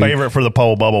board this week. Favorite for the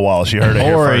pole, Bubba Wallace. You heard it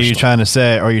here Or first. are you trying to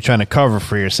say, or are you trying to cover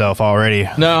for yourself already?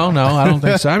 No, I don't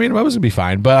think so. I mean, Bubba's going to be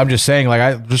fine, but I'm just saying, like,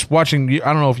 I just watching,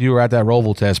 I don't know if you were at that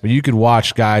Roval test, but you could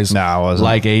watch guys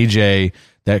like AJ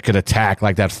that could attack,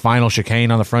 like that final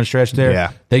chicane on the front stretch there.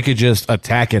 Yeah. They could just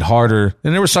attack it harder.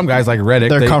 And there were some guys like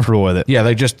Reddick. They're comfortable with it. Yeah,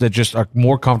 they just are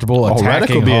more comfortable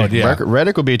attacking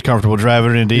Reddick will be comfortable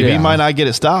driving it in DB. Yeah. He might not get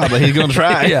it stopped, but he's going to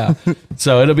try. Yeah.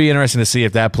 So it'll be interesting to see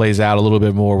if that plays out a little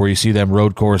bit more, where you see them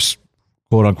road course,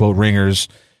 quote unquote, ringers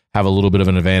have a little bit of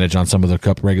an advantage on some of the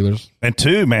Cup regulars. And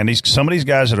two, man, some of these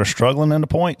guys that are struggling in the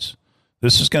points,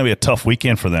 this is going to be a tough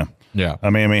weekend for them. Yeah. I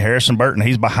mean, Harrison Burton,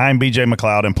 he's behind BJ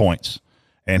McLeod in points,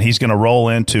 and he's going to roll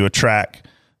into a track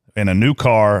in a new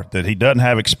car that he doesn't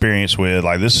have experience with.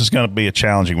 Like, this is going to be a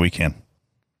challenging weekend,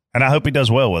 and I hope he does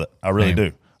well with it. I really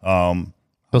do.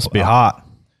 Supposed to be hot.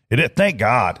 Thank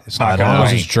God it's not As going long to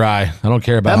as rain. it's dry. I don't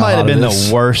care about That how might have hot been it the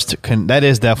is. worst. That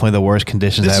is definitely the worst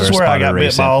conditions This I ever is where I spotted got bit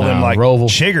racing. by all them like Roval.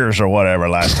 chiggers or whatever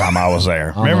last time I was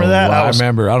there. I don't Remember know that? why- I was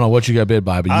remember. I don't know what you got bit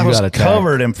by, but I you was got attacked.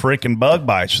 covered in freaking bug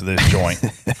bites for this joint.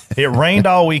 It rained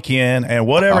all weekend, and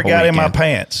whatever All got in my weekend.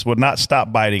 pants would not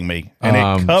stop biting me, and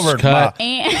it covered cut.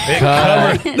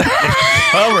 it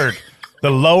covered the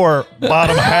lower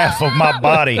bottom half of my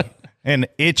body in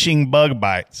itching bug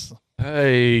bites.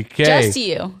 Hey, Kay. Just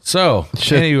you. So,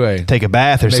 Should anyway. take a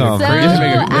bath or Make a something. cream. So, They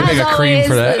make a as cream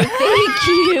for always, that. Thank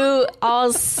you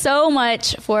all so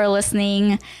much for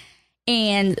listening.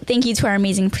 And thank you to our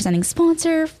amazing presenting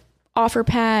sponsor,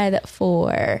 OfferPad,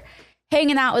 for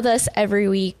hanging out with us every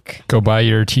week. Go buy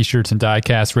your t-shirts and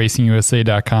diecast,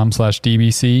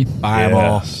 racingusa.com/DBC. Buy them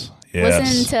all.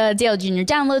 Listen to Dale Jr.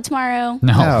 Download tomorrow.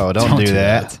 No, don't do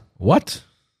that. What?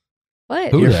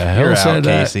 What? Who the hell You're said out,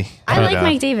 that? Casey. I like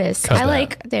Mike Davis. Cut I that.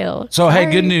 like Dale. So, hey,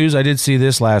 Sorry. good news. I did see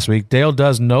this last week. Dale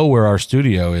does know where our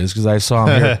studio is because I saw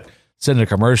him here sitting a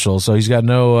commercial. So he's got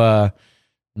no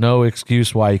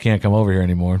excuse why he can't come over here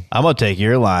anymore. I'm gonna take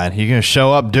your line. You're gonna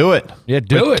show up, do it. Yeah,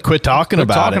 do it. Quit talking Quit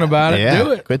about talking it. about it. Yeah,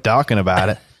 Do it. Quit talking about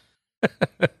it.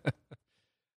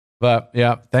 But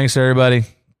yeah, thanks everybody. Go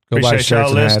buy Appreciate shirts y'all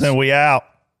and hats. listening. We out.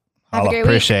 Have a great week.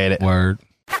 Appreciate it. Word.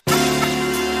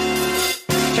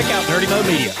 Check out Dirty Mo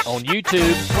Media on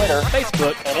YouTube, Twitter,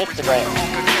 Facebook, and Instagram.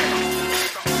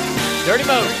 Dirty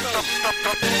Mo.